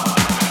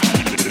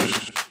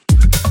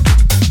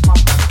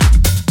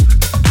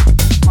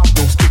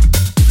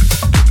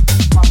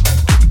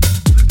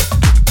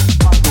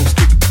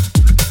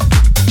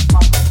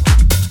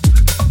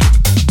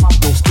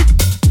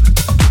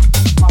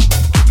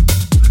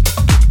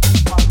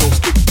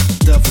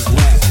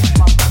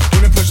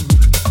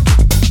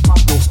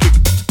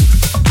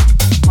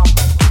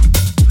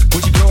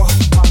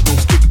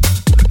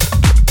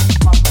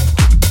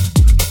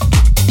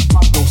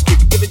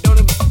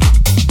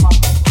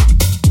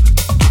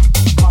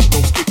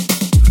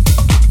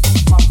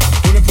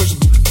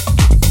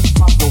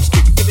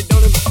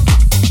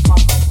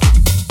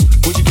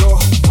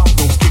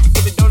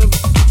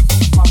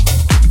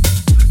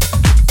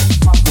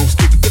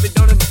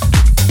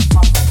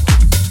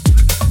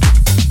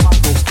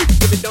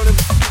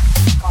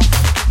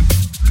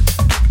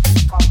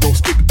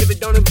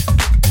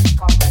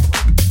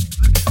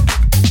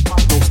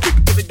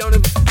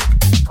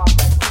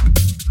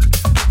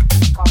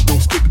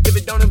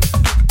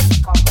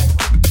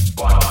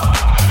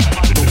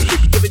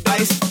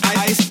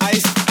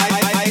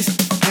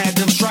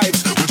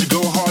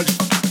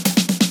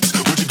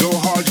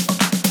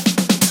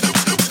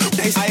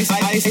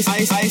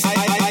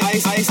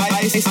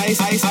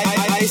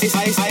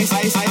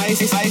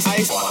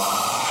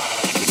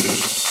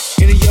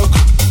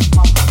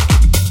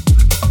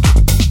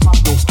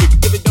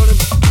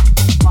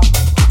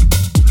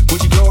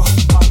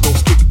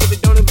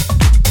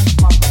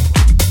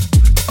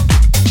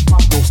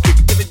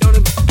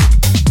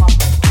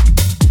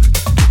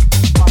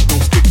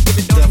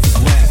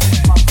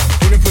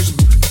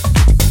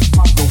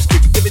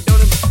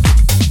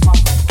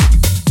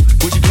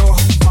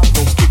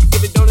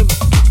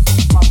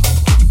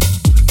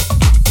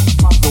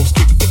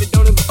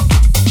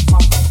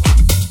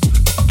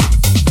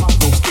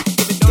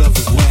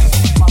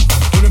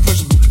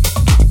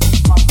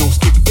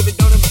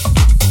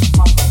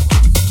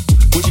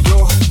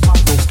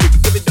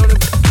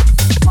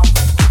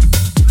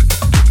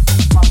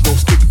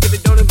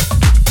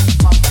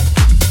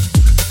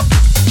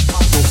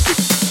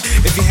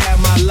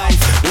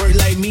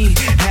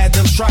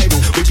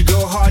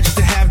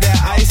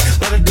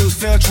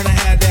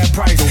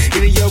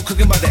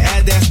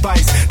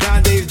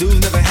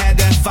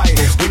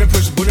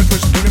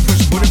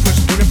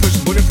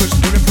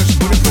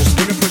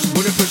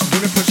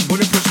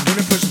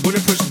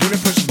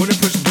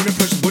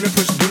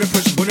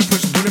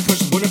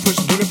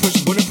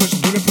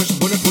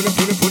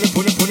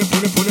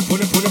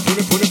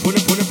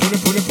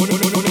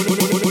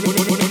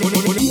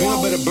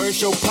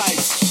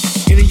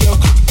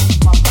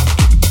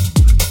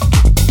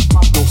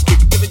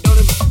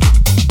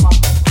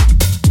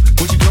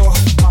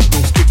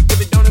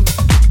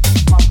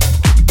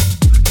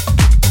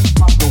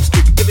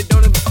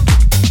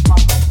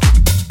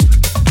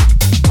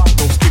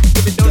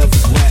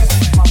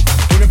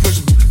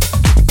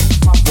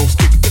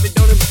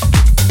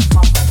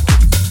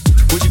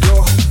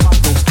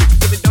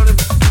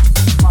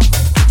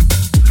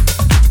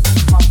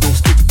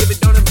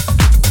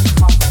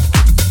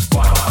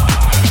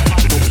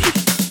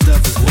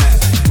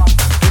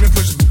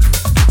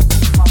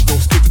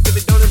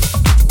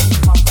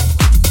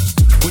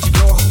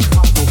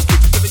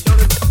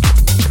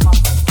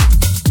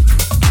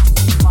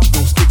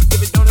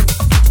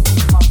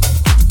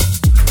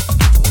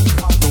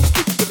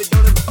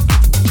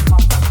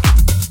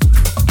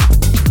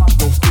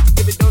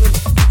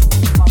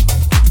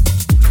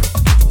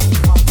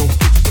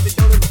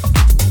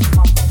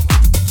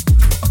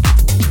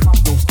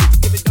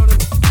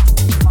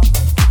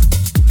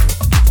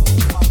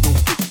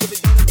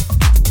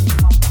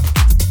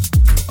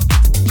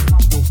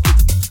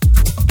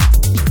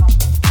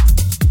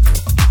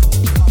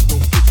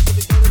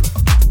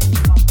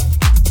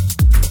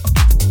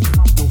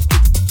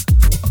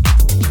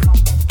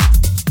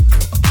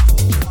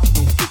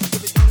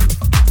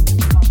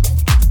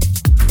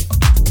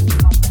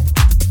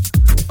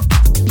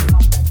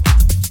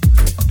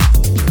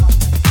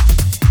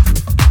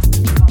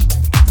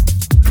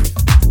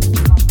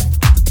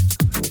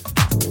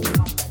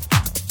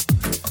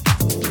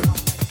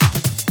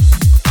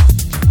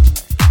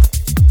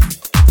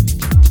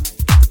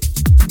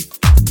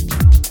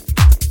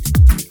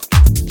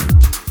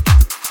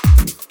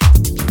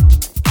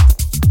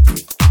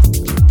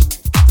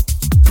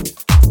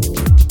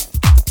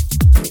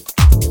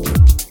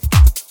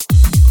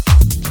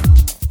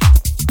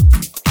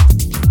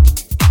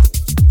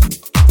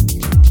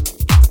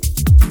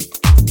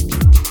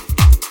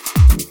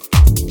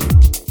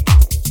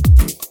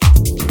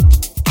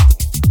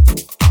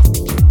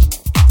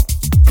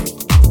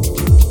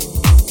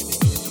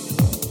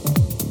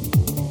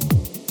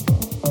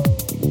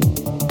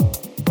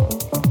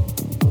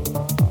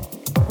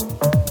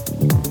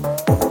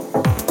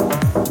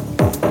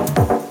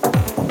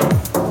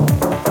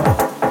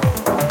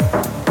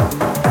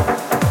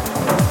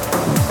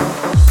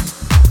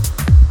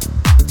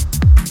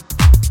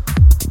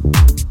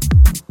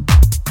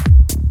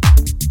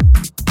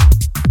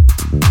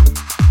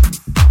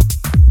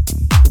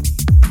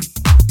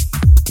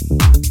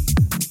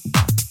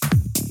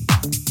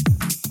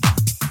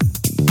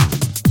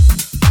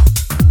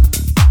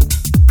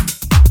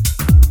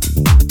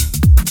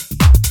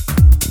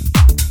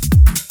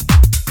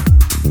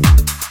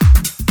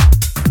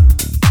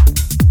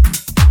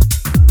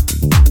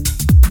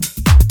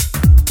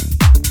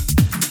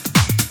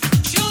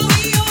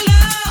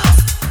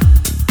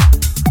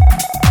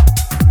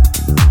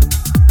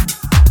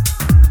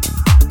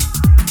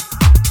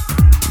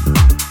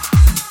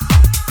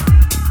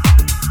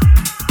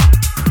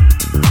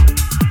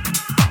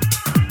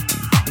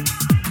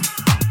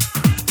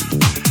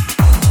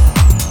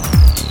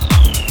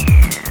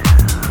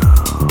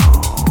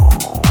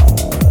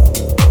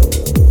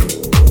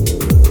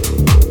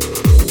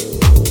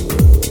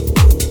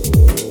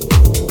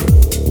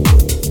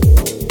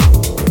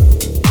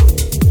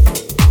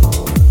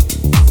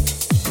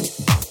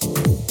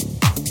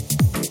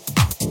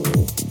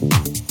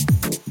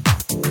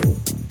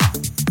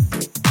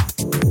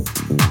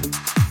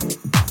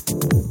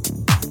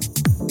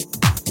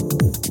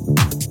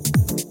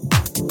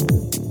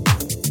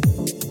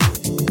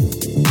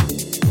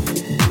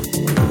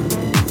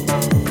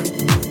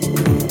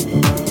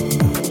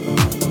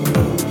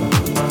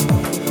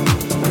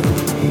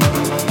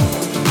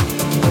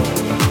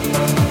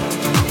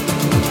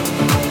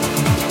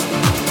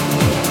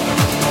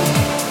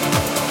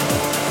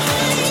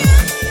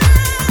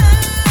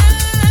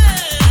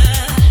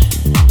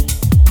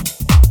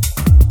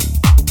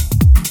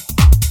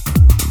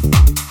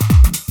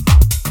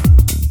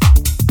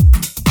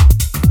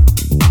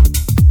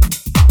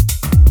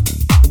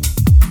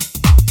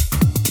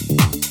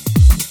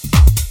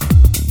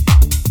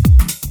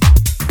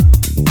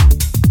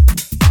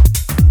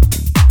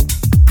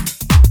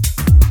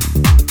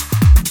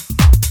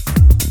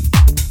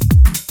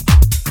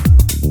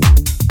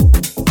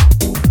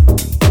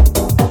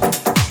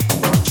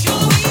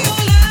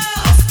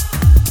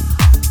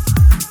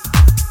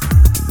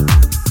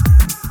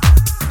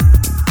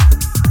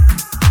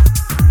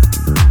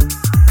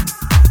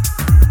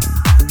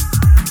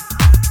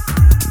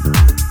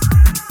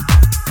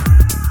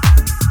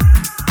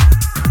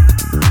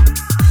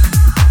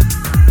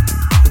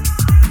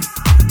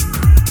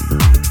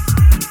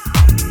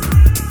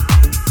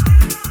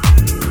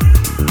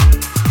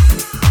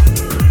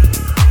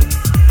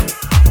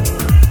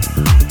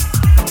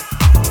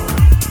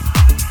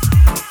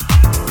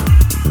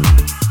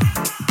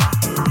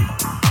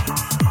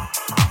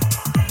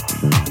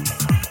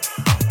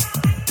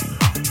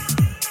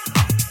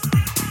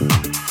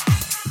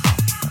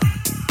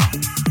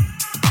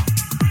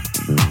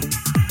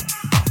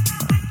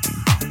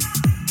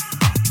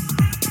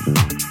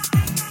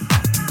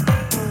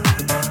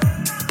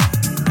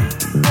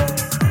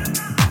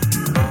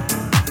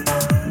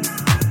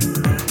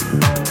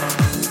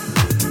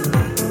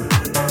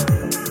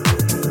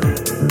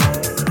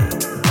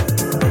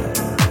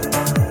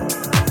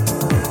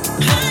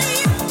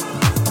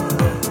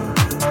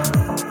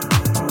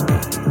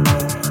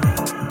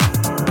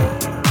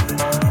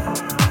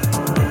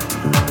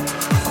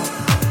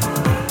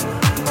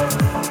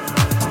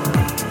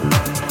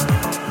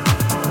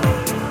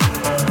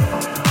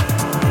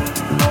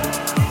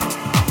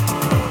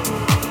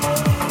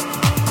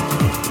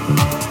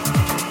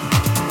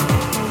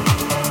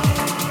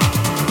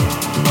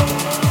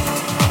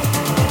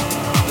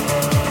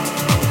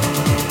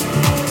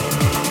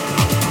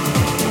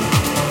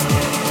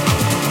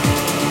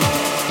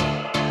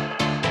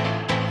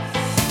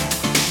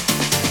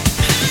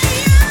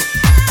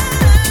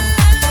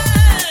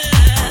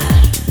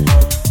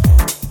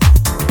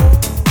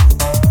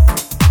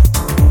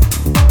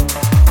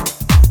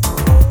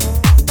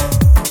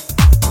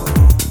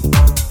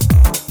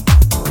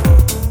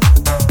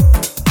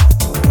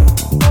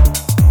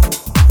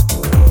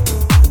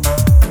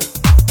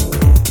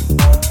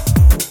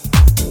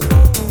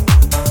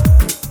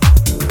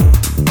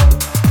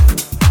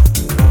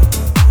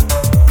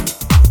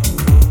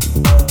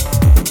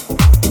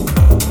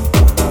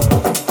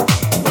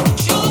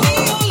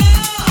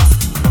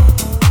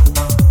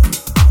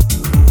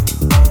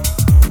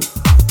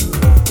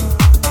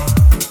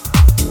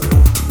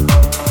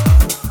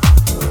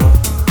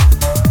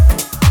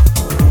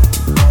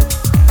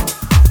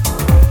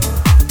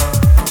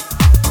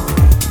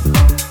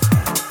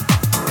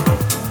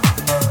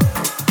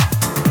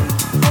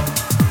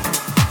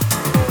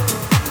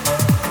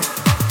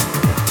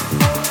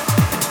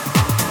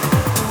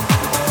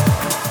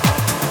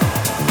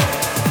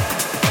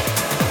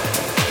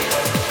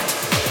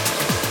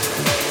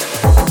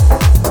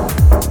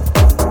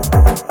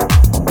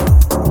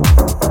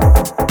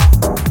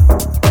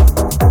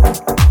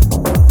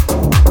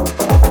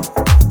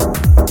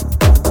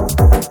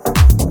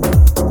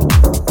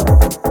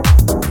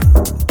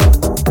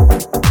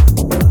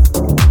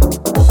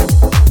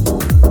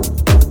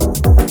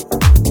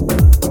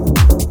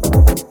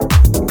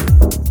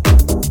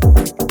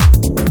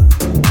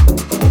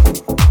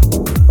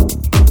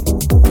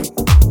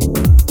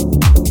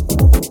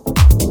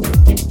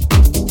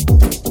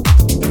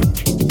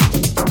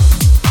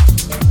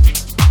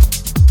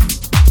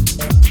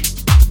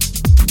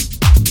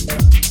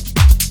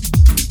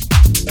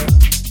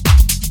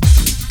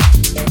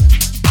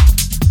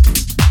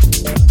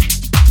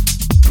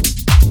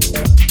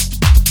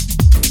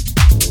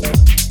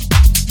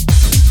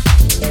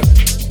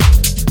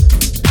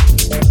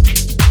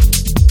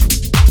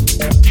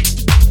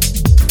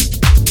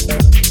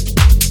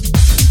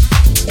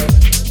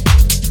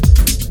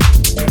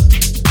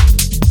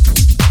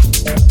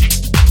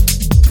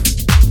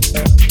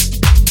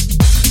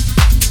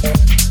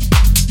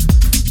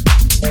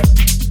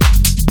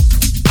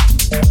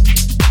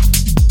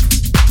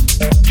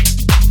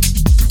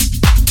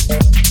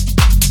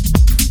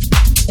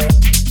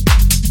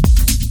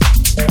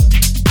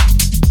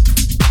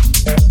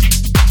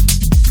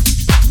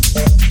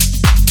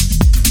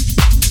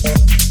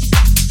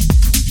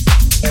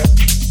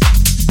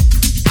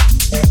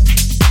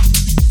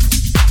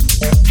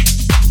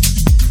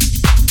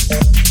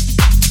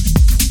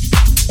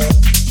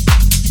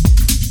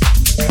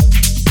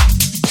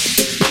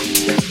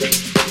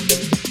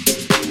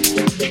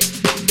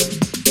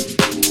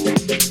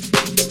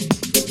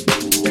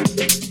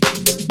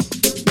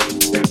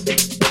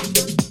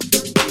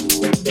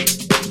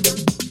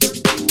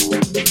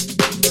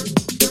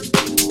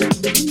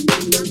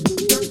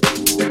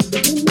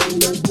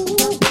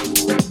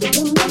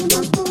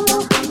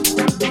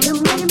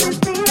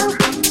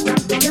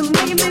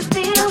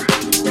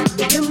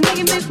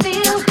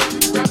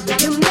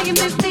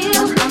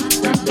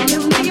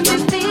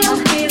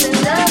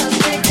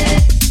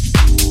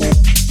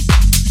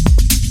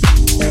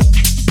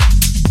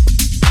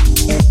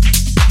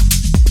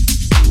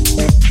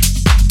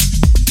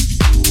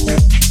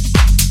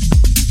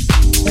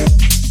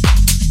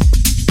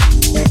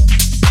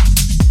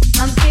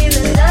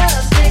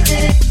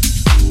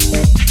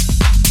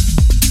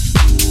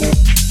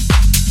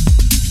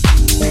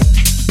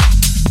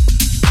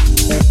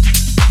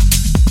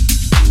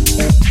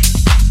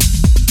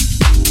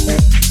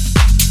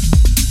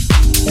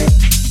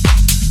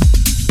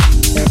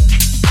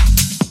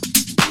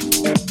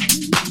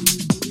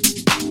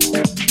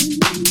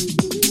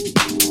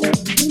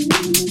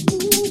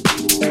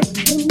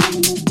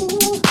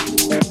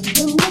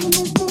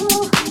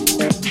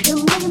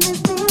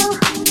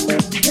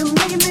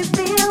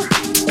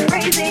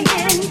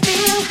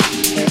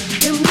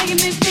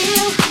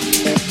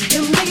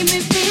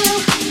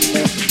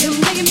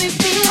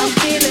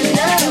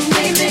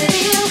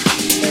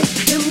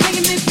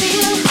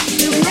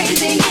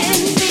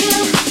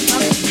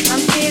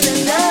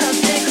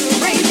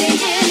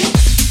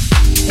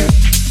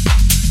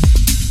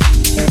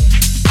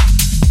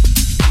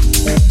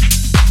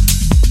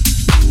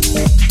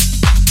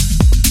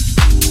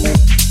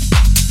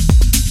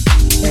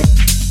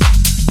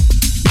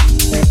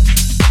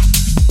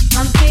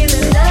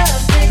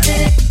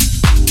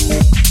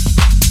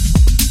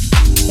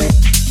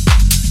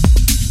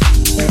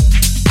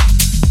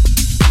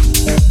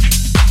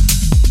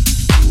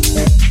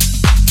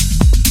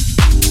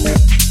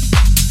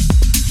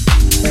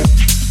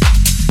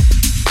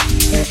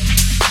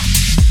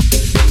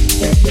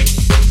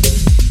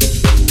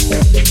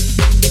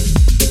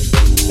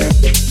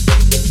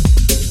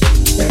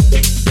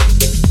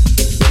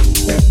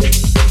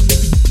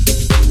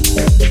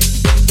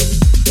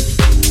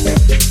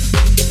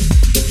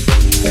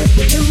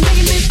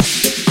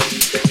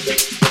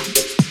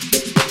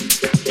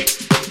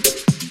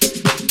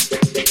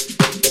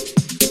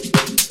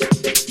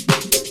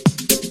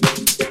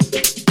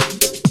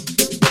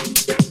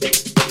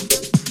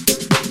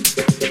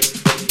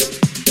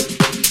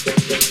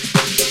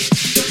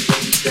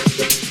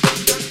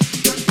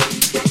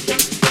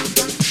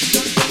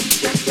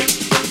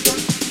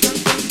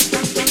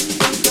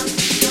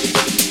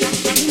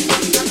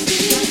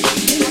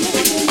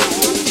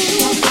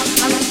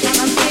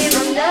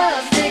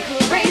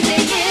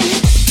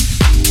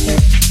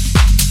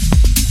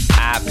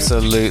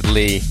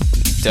 Absolutely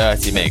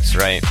dirty mix,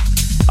 right?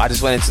 I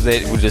just went into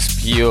it with just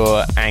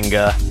pure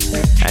anger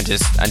and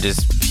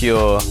just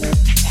pure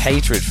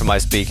hatred for my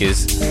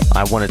speakers.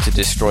 I wanted to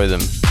destroy them.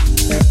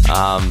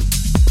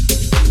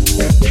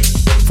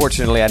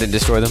 Fortunately, I didn't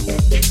destroy them.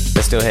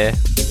 They're still here.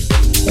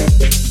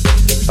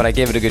 But I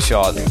gave it a good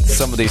shot.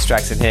 Some of these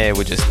tracks in here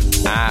were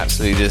just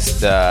absolutely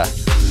just a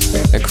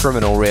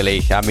criminal,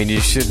 really. I mean, you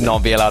should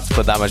not be allowed to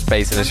put that much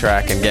bass in a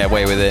track and get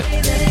away with it.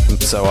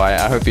 So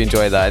I hope you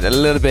enjoyed that. A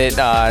little bit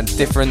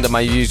different than my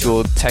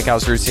usual tech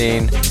house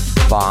routine,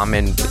 but I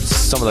mean,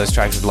 some of those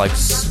tracks like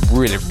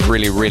really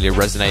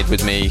resonate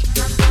with me,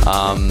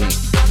 and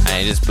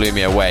it just blew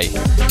me away.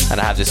 And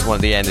I have this one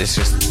at the end. It's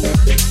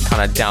just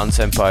kind of down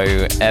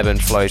tempo, ebb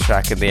and flow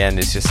track at the end.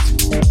 It's just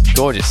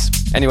gorgeous.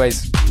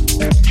 Anyways,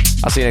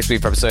 I'll see you next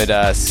week for episode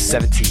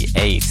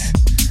 78,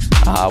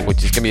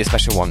 which is gonna be a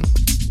special one.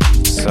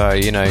 So,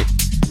 you know,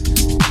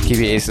 keep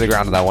your ears to the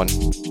ground on that one.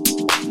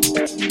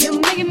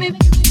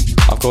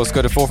 Of course,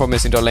 go to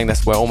forefrontmissing.link.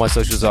 That's where all my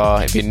socials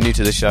are if you're new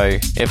to the show.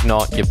 If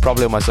not, you're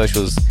probably on my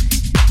socials.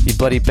 You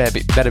bloody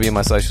better be on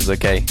my socials,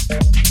 okay?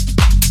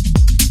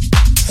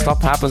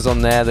 Stuff happens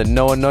on there that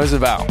no one knows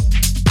about.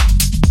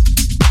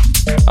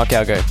 Okay,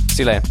 I'll go.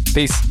 See you later.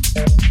 Peace.